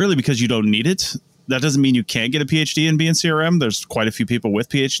PhD, primarily because you don't need it. That doesn't mean you can't get a PhD and be in CRM. There's quite a few people with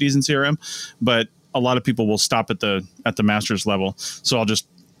PhDs in CRM, but a lot of people will stop at the master's level. So I'll just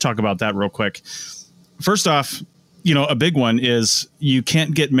talk about that real quick. First off, a big one is you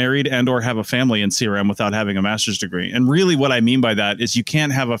can't get married and or have a family in CRM without having a master's degree. And really what I mean by that is you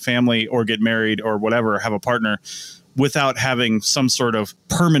can't have a family or get married or whatever, have a partner without having some sort of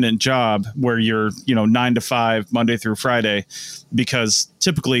permanent job where you're, 9 to 5, Monday through Friday, because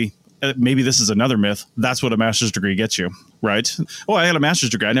typically, maybe this is another myth, that's what a master's degree gets you, right? Oh, I had a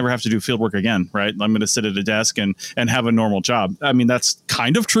master's degree, I never have to do field work again, right? I'm going to sit at a desk and have a normal job. I mean, that's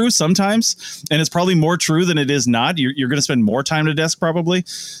kind of true sometimes, and it's probably more true than it is not. You're going to spend more time at a desk probably,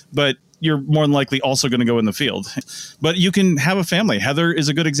 but you're more than likely also going to go in the field. But you can have a family. Heather is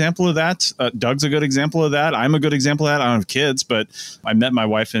a good example of that. Doug's a good example of that. I'm a good example of that. I don't have kids, but I met my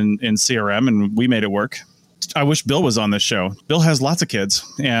wife in CRM and we made it work. I wish Bill was on this show. Bill has lots of kids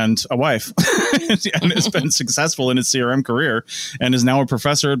and a wife and has been successful in his CRM career and is now a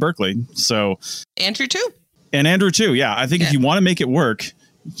professor at Berkeley. So Andrew too. And Andrew too. Yeah. I think if you want to make it work,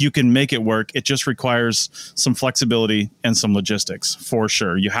 you can make it work. It just requires some flexibility and some logistics for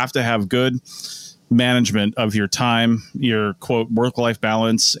sure. You have to have good management of your time, your quote work-life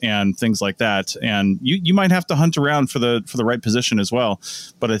balance and things like that. And you might have to hunt around for the right position as well.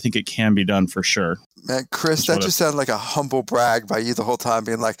 But I think it can be done for sure. Man, Chris, that just sounded like a humble brag by you the whole time,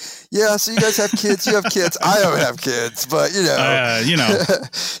 being like, yeah, so you guys have kids, you have kids. I don't have kids, but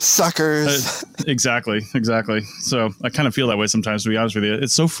suckers. Exactly. So I kind of feel that way sometimes, to be honest with you.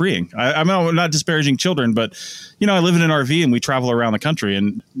 It's so freeing. I'm not disparaging children, but, I live in an RV and we travel around the country.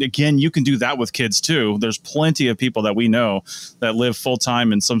 And again, you can do that with kids too. There's plenty of people that we know that live full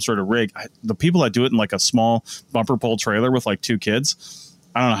time in some sort of rig. The people that do it in like a small bumper pole trailer with like 2 kids,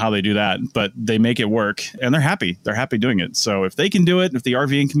 I don't know how they do that, but they make it work and they're happy. They're happy doing it. So if they can do it, if the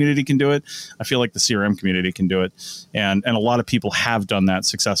RVing community can do it, I feel like the CRM community can do it. And a lot of people have done that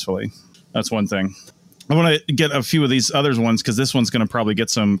successfully. That's one thing. I want to get a few of these other ones because this one's going to probably get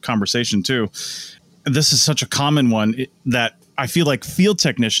some conversation too. This is such a common one that I feel like field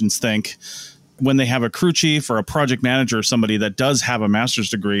technicians think when they have a crew chief or a project manager or somebody that does have a master's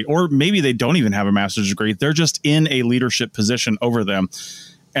degree, or maybe they don't even have a master's degree, they're just in a leadership position over them.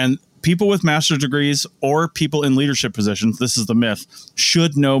 And people with master's degrees or people in leadership positions, this is the myth,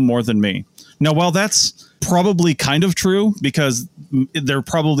 should know more than me. Now, while that's probably kind of true because they're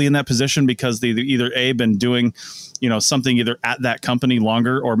probably in that position because they've either been doing, something either at that company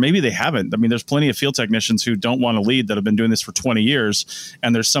longer, or maybe they haven't. I mean, there's plenty of field technicians who don't want to lead that have been doing this for 20 years.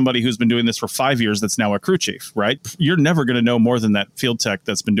 And there's somebody who's been doing this for 5 years that's now a crew chief, right? You're never going to know more than that field tech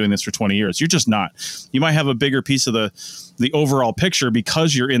that's been doing this for 20 years. You're just not. You might have a bigger piece of the overall picture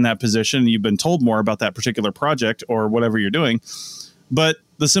because you're in that position and you've been told more about that particular project or whatever you're doing. But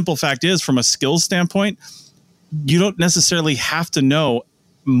the simple fact is, from a skills standpoint, you don't necessarily have to know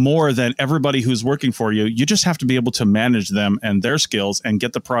more than everybody who's working for you. You just have to be able to manage them and their skills and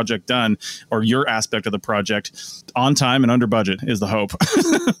get the project done, or your aspect of the project, on time and under budget is the hope.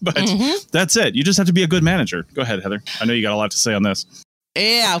 But that's it. You just have to be a good manager. Go ahead, Heather. I know you got a lot to say on this.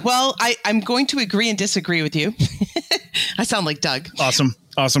 Yeah, well, I'm going to agree and disagree with you. I sound like Doug. Awesome.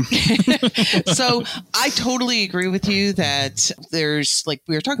 So I totally agree with you that there's, like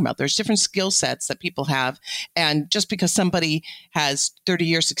we were talking about, there's different skill sets that people have. And just because somebody has 30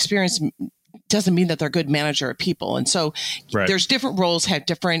 years experience doesn't mean that they're a good manager of people. And so there's different roles have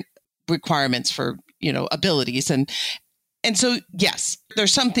different requirements for, abilities. And so, yes,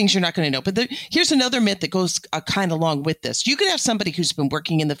 there's some things you're not going to know. But here's another myth that goes kind of along with this. You could have somebody who's been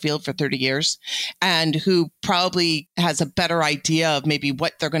working in the field for 30 years and who probably has a better idea of maybe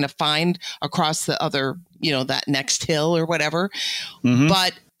what they're going to find across the other, that next hill or whatever.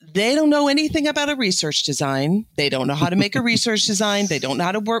 But they don't know anything about a research design. They don't know how to make a research design. They don't know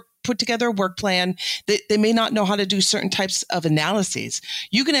how to put together a work plan. They may not know how to do certain types of analyses.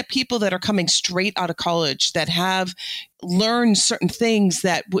 You can have people that are coming straight out of college that have learned certain things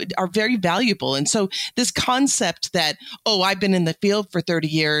that are very valuable. And so this concept that, I've been in the field for 30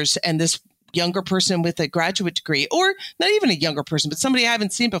 years and this younger person with a graduate degree, or not even a younger person, but somebody I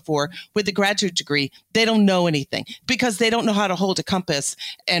haven't seen before with a graduate degree, they don't know anything because they don't know how to hold a compass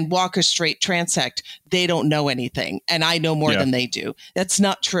and walk a straight transect. They don't know anything. And I know more than they do. That's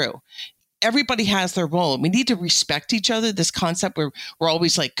not true. Everybody has their role. We need to respect each other. This concept where we're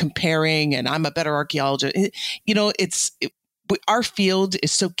always like comparing and I'm a better archaeologist, our field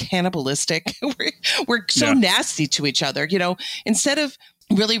is so cannibalistic. we're so nasty to each other, instead of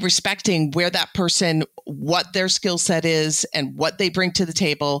really respecting where that person, what their skill set is and what they bring to the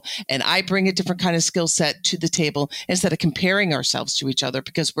table. And I bring a different kind of skill set to the table, instead of comparing ourselves to each other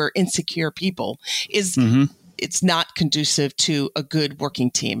because we're insecure people, it's not conducive to a good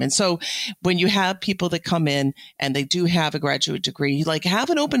working team. And so when you have people that come in and they do have a graduate degree, like, have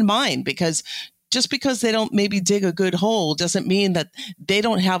an open mind, because just because they don't maybe dig a good hole doesn't mean that they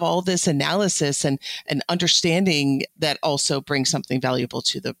don't have all this analysis and understanding that also brings something valuable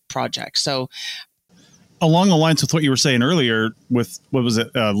to the project. So along the lines with what you were saying earlier with, what was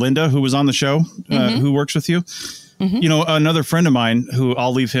it, Linda, who was on the show, who works with you, another friend of mine, who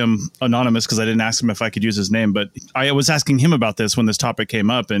I'll leave him anonymous because I didn't ask him if I could use his name, but I was asking him about this when this topic came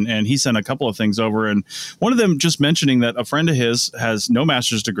up, and he sent a couple of things over. And one of them just mentioning that a friend of his has no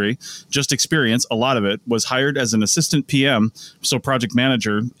master's degree, just experience, a lot of it, was hired as an assistant PM, so project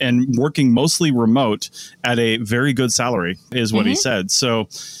manager, and working mostly remote at a very good salary is what he said. So,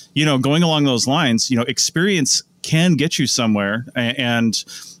 going along those lines, experience can get you somewhere. And,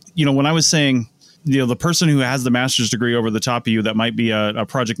 when I was saying, the person who has the master's degree over the top of you that might be a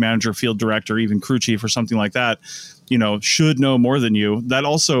project manager, field director, even crew chief or something like that, should know more than you. That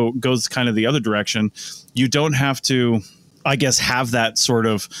also goes kind of the other direction. You don't have to, I guess, have that sort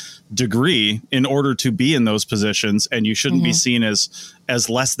of degree in order to be in those positions. And you shouldn't be seen as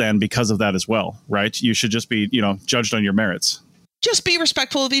less than because of that as well, right? You should just be, judged on your merits. Just be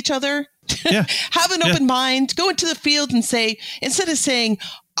respectful of each other. Yeah. Have an open mind. Go into the field and say, instead of saying,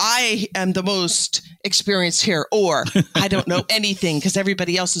 I am the most experienced here, or I don't know anything because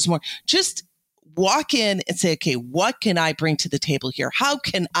everybody else is more, just walk in and say, okay, what can I bring to the table here? How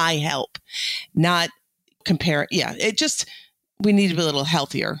can I help? Not compare. Yeah. We need to be a little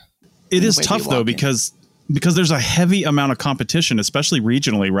healthier. It is tough though, because there's a heavy amount of competition, especially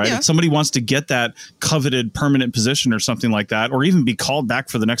regionally, right? Yeah. If somebody wants to get that coveted permanent position or something like that, or even be called back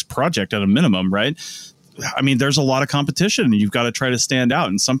for the next project at a minimum, right? I mean, there's a lot of competition and you've got to try to stand out.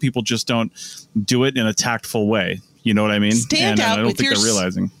 And some people just don't do it in a tactful way. You know what I mean? Stand out. I don't think they're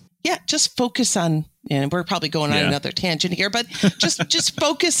realizing. Yeah. Just focus on, and we're probably going on another tangent here, but just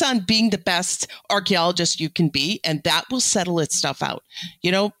focus on being the best archaeologist you can be. And that will settle its stuff out.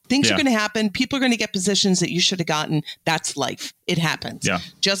 Things are going to happen. People are going to get positions that you should have gotten. That's life. It happens. Yeah.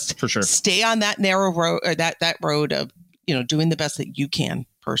 Just for sure. Stay on that narrow road, or that road of, doing the best that you can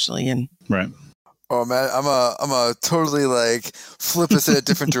personally. And right. Oh man, I'm a totally flip us in a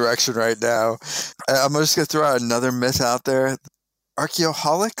different direction right now. I'm just gonna throw out another myth out there: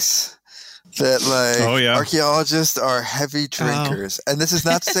 archaeoholics. That archaeologists are heavy drinkers, and this is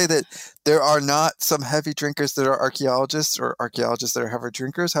not to say that there are not some heavy drinkers that are archaeologists, or archaeologists that are heavy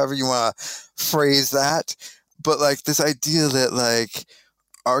drinkers. However you want to phrase that, but this idea that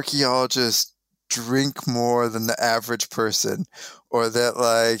archaeologists drink more than the average person, or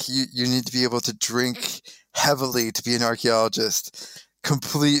that you need to be able to drink heavily to be an archaeologist.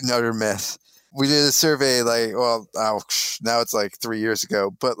 Complete and utter myth. We did a survey now it's 3 years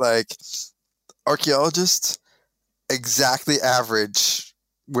ago, but archaeologists exactly average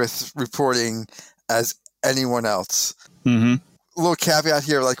with reporting as anyone else. A little caveat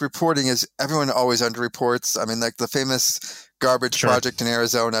here, reporting is, everyone always underreports. I mean, the famous garbage project in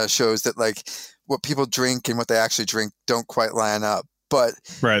Arizona shows that what people drink and what they actually drink don't quite line up. But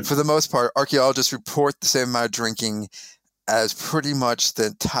for the most part, archaeologists report the same amount of drinking as pretty much the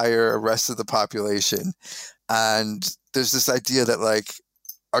entire rest of the population. And there's this idea that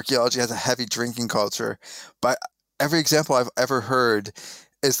archaeology has a heavy drinking culture. But every example I've ever heard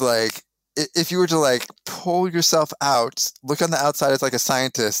is if you were to pull yourself out, look on the outside as a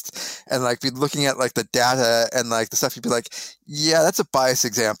scientist, and be looking at the data and the stuff, you'd be yeah, that's a biased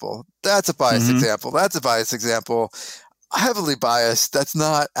example. That's a biased example. That's a biased example. Heavily biased. That's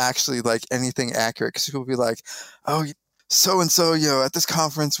not actually anything accurate, because people will be oh, so and so, at this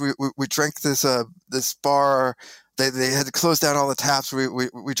conference we drank this bar. They had to close down all the taps.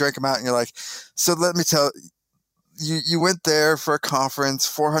 We drank them out, and you're so let me tell you. You went there for a conference,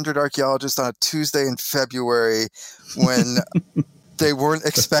 400 archaeologists on a Tuesday in February, when they weren't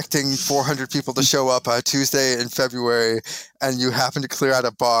expecting 400 people to show up on a Tuesday in February, and you happened to clear out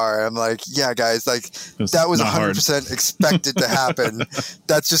a bar. I'm yeah, guys, that was 100% expected to happen.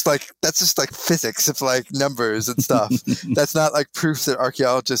 That's just physics of numbers and stuff. That's not proof that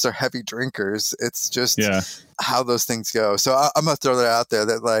archaeologists are heavy drinkers. It's just how those things go. So I'm gonna throw that out there,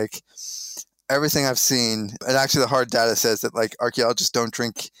 that everything I've seen, and actually the hard data says that archaeologists don't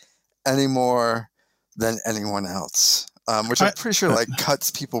drink any more than anyone else, which I'm pretty sure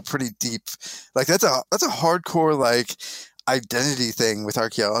cuts people pretty deep. That's a hardcore identity thing with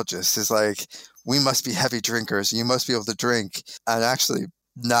archaeologists is like, we must be heavy drinkers. You must be able to drink. And actually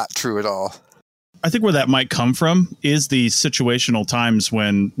not true at all. I think where that might come from is the situational times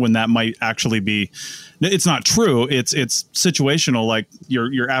when that might actually be, it's not true. It's situational. Like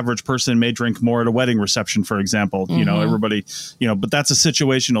your average person may drink more at a wedding reception, for example, you know, everybody, you know, but that's a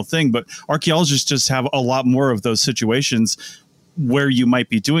situational thing. But archaeologists just have a lot more of those situations where you might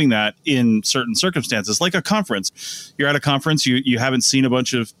be doing that in certain circumstances, like a conference. You're at a conference, you haven't seen a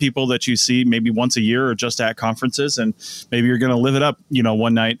bunch of people that you see maybe once a year or just at conferences, and maybe you're going to live it up, you know,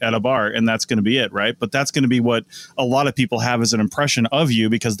 one night at a bar, and that's going to be it, right? But that's going to be what a lot of people have as an impression of you,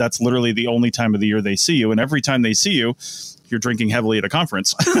 because that's literally the only time of the year they see you. And every time they see you, you're drinking heavily at a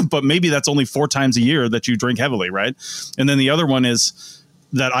conference. But maybe that's only 4 times a year that you drink heavily, right? And then the other one is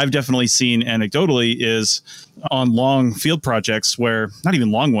that I've definitely seen anecdotally is on long field projects, where not even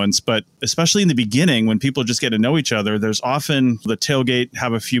long ones, but especially in the beginning when people just get to know each other, there's often the tailgate,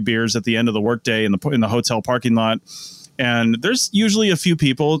 have a few beers at the end of the workday in the hotel parking lot. And there's usually a few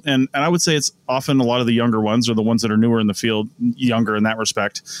people, and I would say it's often a lot of the younger ones, or the ones that are newer in the field, younger in that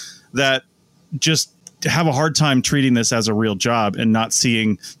respect, that just have a hard time treating this as a real job and not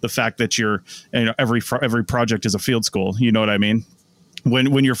seeing the fact that every project is a field school. You know what I mean?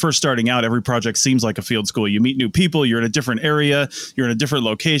 When you're first starting out, every project seems like a field school. You meet new people, you're in a different area, you're in a different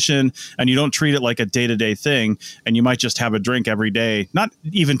location, and you don't treat it like a day-to-day thing. And you might just have a drink every day, not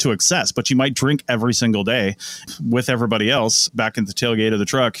even to excess, but you might drink every single day with everybody else back at the tailgate of the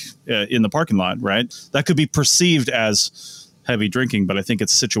truck in the parking lot, right? That could be perceived as heavy drinking, but I think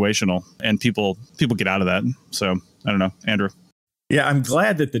it's situational, and people get out of that. So I don't know, Andrew. Yeah, I'm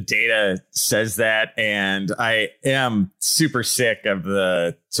glad that the data says that. And I am super sick of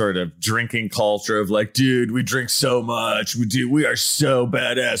the sort of drinking culture of like, dude, we drink so much. We are so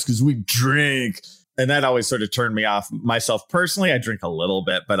badass because we drink. And that always sort of turned me off. Myself personally, I drink a little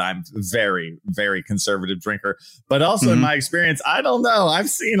bit, but I'm very, very conservative drinker. But also in my experience, I don't know. I've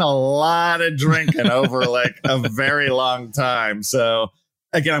seen a lot of drinking over like a very long time. So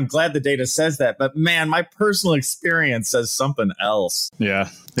again, I'm glad the data says that, but man, my personal experience says something else. Yeah.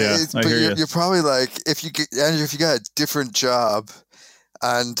 But you're probably like, if you got a different job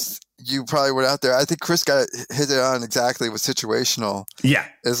and you probably went out there, I think Chris hit it on exactly with situational. Yeah.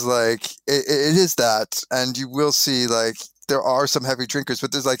 Is like, it is that. And you will see like, there are some heavy drinkers,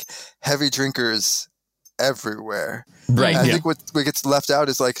 but there's like heavy drinkers everywhere. Right. I think what gets left out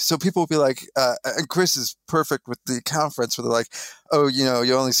is like, so people will be like, and Chris is perfect with the conference where they're like, oh, you know,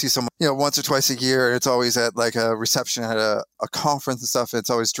 you only see someone, you know, once or twice a year, and it's always at like a reception at a conference and stuff, and it's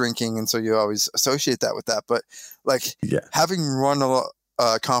always drinking, and so you always associate that with that. But like having run a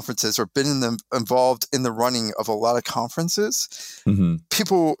lot conferences or been involved in the running of a lot of conferences,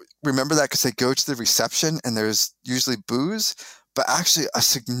 people remember that because they go to the reception and there's usually booze, but actually a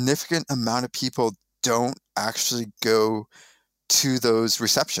significant amount of people don't actually go to those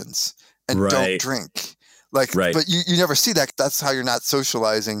receptions and don't drink. Like, but you never see that. That's how you're not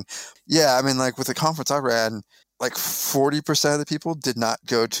socializing. Yeah. I mean, like with the conference I ran, like 40% of the people did not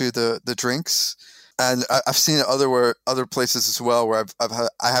go to the drinks. And I've seen it other places as well where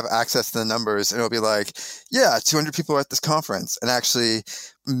I have access to the numbers, and it'll be like, yeah, 200 people are at this conference, and actually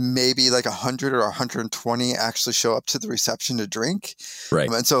maybe like 100 or 120 actually show up to the reception to drink.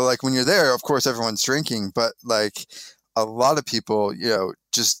 Right. And so like when you're there, of course, everyone's drinking, but like a lot of people, you know,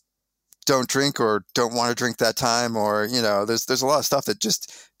 just don't drink or don't want to drink that time, or, you know, there's a lot of stuff that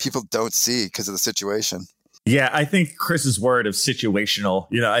just people don't see because of the situation. Yeah, I think Chris's word of situational,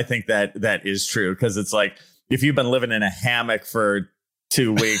 you know, I think that is true, because it's like if you've been living in a hammock for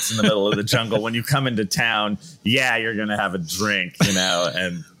 2 weeks in the middle of the jungle, when you come into town, yeah, you're going to have a drink, you know,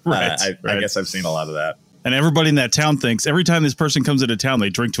 and I guess I've seen a lot of that. And everybody in that town thinks every time this person comes into town,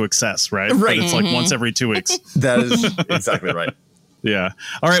 they drink to excess, right? But it's like once every 2 weeks. That is exactly right. Yeah.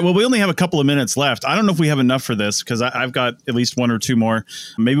 All right. Well, we only have a couple of minutes left. I don't know if we have enough for this, because I've got at least 1 or 2 more.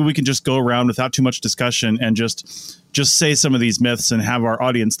 Maybe we can just go around without too much discussion and just say some of these myths and have our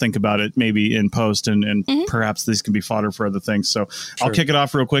audience think about it maybe in post, and perhaps these can be fodder for other things. So I'll kick it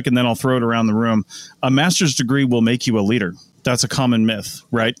off real quick and then I'll throw it around the room. A master's degree will make you a leader. That's a common myth,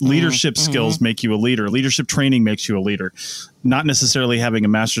 right? Leadership skills make you a leader. Leadership training makes you a leader. Not necessarily having a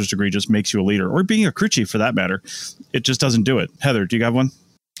master's degree just makes you a leader, or being a crew chief for that matter. It just doesn't do it. Heather, do you have one?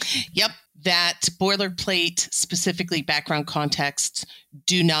 Yep. That boilerplate, specifically background contexts,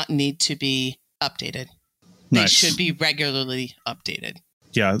 do not need to be updated. They should be regularly updated.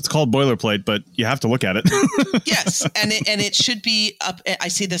 Yeah, it's called boilerplate, but you have to look at it. Yes. And it should be up. I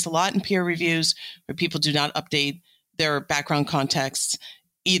see this a lot in peer reviews where people do not update their background contexts.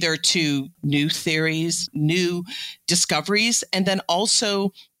 either to new theories, new discoveries, and then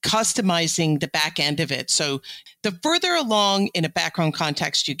also customizing the back end of it. So the further along in a background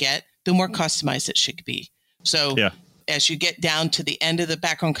context you get, the more customized it should be. So as you get down to the end of the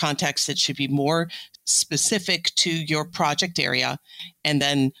background context, it should be more specific to your project area. And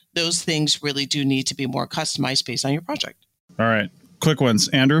then those things really do need to be more customized based on your project. All right. Quick ones.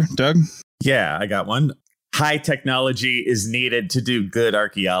 Andrew, Doug? Yeah, I got one. High technology is needed to do good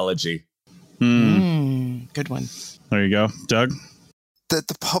archaeology. Good one. There you go. Doug? That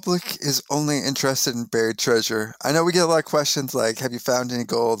the public is only interested in buried treasure. I know we get a lot of questions like, have you found any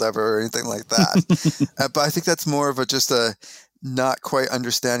gold ever or anything like that? But I think that's more of just a not quite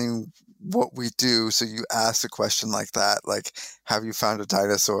understanding what we do. So you ask a question like that, like, have you found a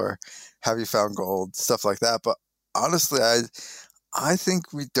dinosaur? Have you found gold? Stuff like that. But honestly, I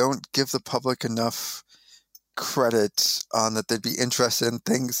think we don't give the public enough credit on that they'd be interested in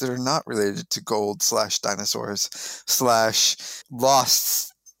things that are not related to gold / dinosaurs /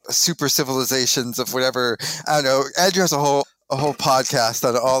 lost super civilizations of whatever. I don't know. Andrew has a whole podcast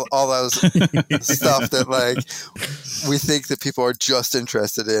on all those stuff that like we think that people are just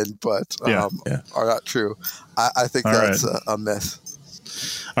interested in, but are not true. I think that's a myth.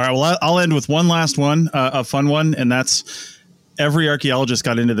 All right. Well, I'll end with one last one, a fun one, and that's every archaeologist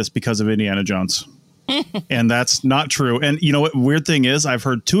got into this because of Indiana Jones. And that's not true. And you know what? Weird thing is, I've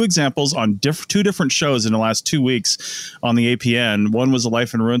heard two examples on two different shows in the last 2 weeks on the APN. One was the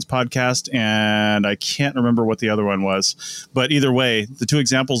Life in Ruins podcast, and I can't remember what the other one was. But either way, the two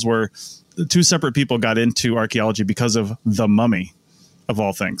examples were two separate people got into archaeology because of The Mummy, of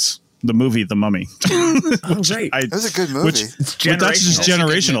all things. The movie, The Mummy. Right. That was a good movie. That's just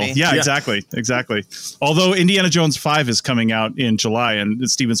generational. Yeah, exactly. Although Indiana Jones 5 is coming out in July, and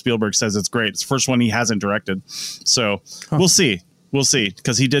Steven Spielberg says it's great. It's the first one he hasn't directed. So we'll see. We'll see,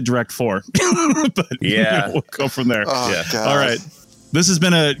 because he did direct 4. But we'll go from there. Oh, God. All right. This has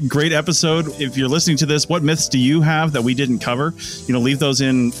been a great episode. If you're listening to this, what myths do you have that we didn't cover? Leave those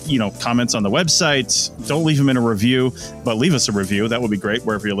in, comments on the website. Don't leave them in a review, but leave us a review. That would be great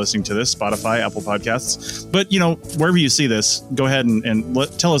wherever you're listening to this, Spotify, Apple Podcasts. But, wherever you see this, go ahead and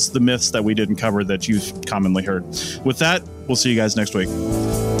tell us the myths that we didn't cover that you've commonly heard. With that, we'll see you guys next week.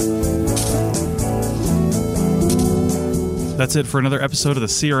 That's it for another episode of the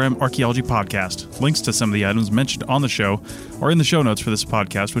CRM Archaeology Podcast. Links to some of the items mentioned on the show are in the show notes for this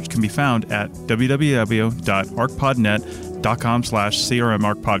podcast, which can be found at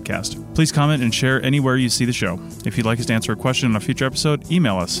www.archpodnet.com/CRMArchPodcast. Please comment and share anywhere you see the show. If you'd like us to answer a question on a future episode,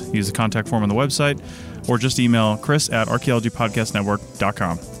 email us. Use the contact form on the website, or just email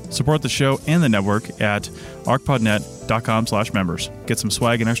chris@archaeologypodcastnetwork.com. Support the show and the network at archpodnet.com/members. Get some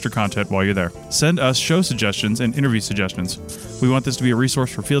swag and extra content while you're there. Send us show suggestions and interview suggestions. We want this to be a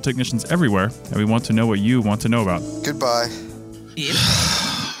resource for field technicians everywhere, and we want to know what you want to know about. Goodbye. Yep.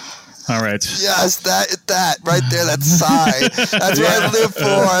 All right. Yes, that right there, that sigh. That's what I live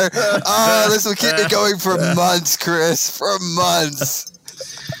for. Oh, this will keep me going for months, Chris. For months.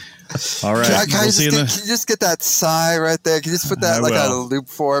 All right. Can you just get that sigh right there? Can you just put that on a loop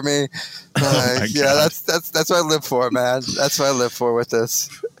for me? That's what I live for, man. That's what I live for with this.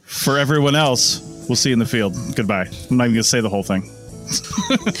 For everyone else, we'll see you in the field. Goodbye. I'm not even going to say the whole thing.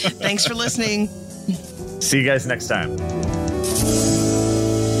 Thanks for listening. See you guys next time.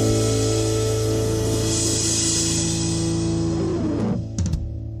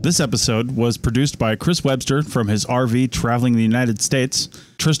 This episode was produced by Chris Webster from his RV traveling the United States,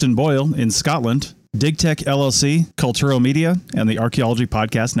 Tristan Boyle in Scotland, DigTech LLC, Cultural Media, and the Archaeology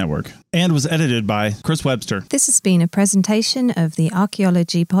Podcast Network, and was edited by Chris Webster. This has been a presentation of the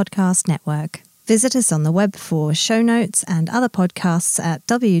Archaeology Podcast Network. Visit us on the web for show notes and other podcasts at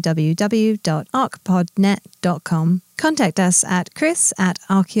www.archpodnet.com. Contact us at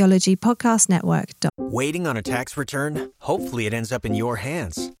chris@archaeologypodcastnetwork.com. Waiting on a tax return? Hopefully it ends up in your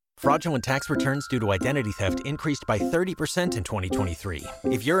hands. Fraudulent tax returns due to identity theft increased by 30% in 2023.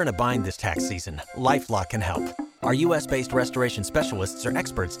 If you're in a bind this tax season, LifeLock can help. Our U.S.-based restoration specialists are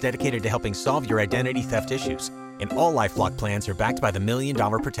experts dedicated to helping solve your identity theft issues. And all LifeLock plans are backed by the $1 Million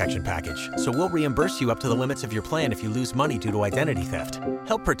Protection Package. So we'll reimburse you up to the limits of your plan if you lose money due to identity theft.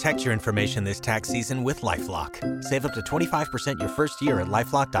 Help protect your information this tax season with LifeLock. Save up to 25% your first year at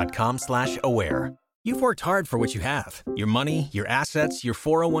LifeLock.com/aware. You've worked hard for what you have. Your money, your assets, your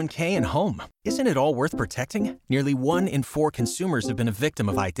 401k, and home. Isn't it all worth protecting? Nearly 1 in 4 consumers have been a victim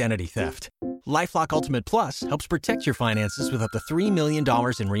of identity theft. LifeLock Ultimate Plus helps protect your finances with up to $3 million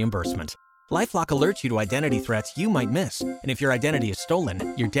in reimbursement. LifeLock alerts you to identity threats you might miss. And if your identity is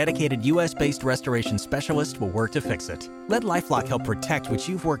stolen, your dedicated U.S.-based restoration specialist will work to fix it. Let LifeLock help protect what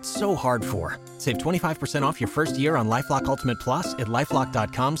you've worked so hard for. Save 25% off your first year on LifeLock Ultimate Plus at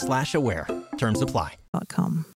LifeLock.com/aware. Terms apply. .com.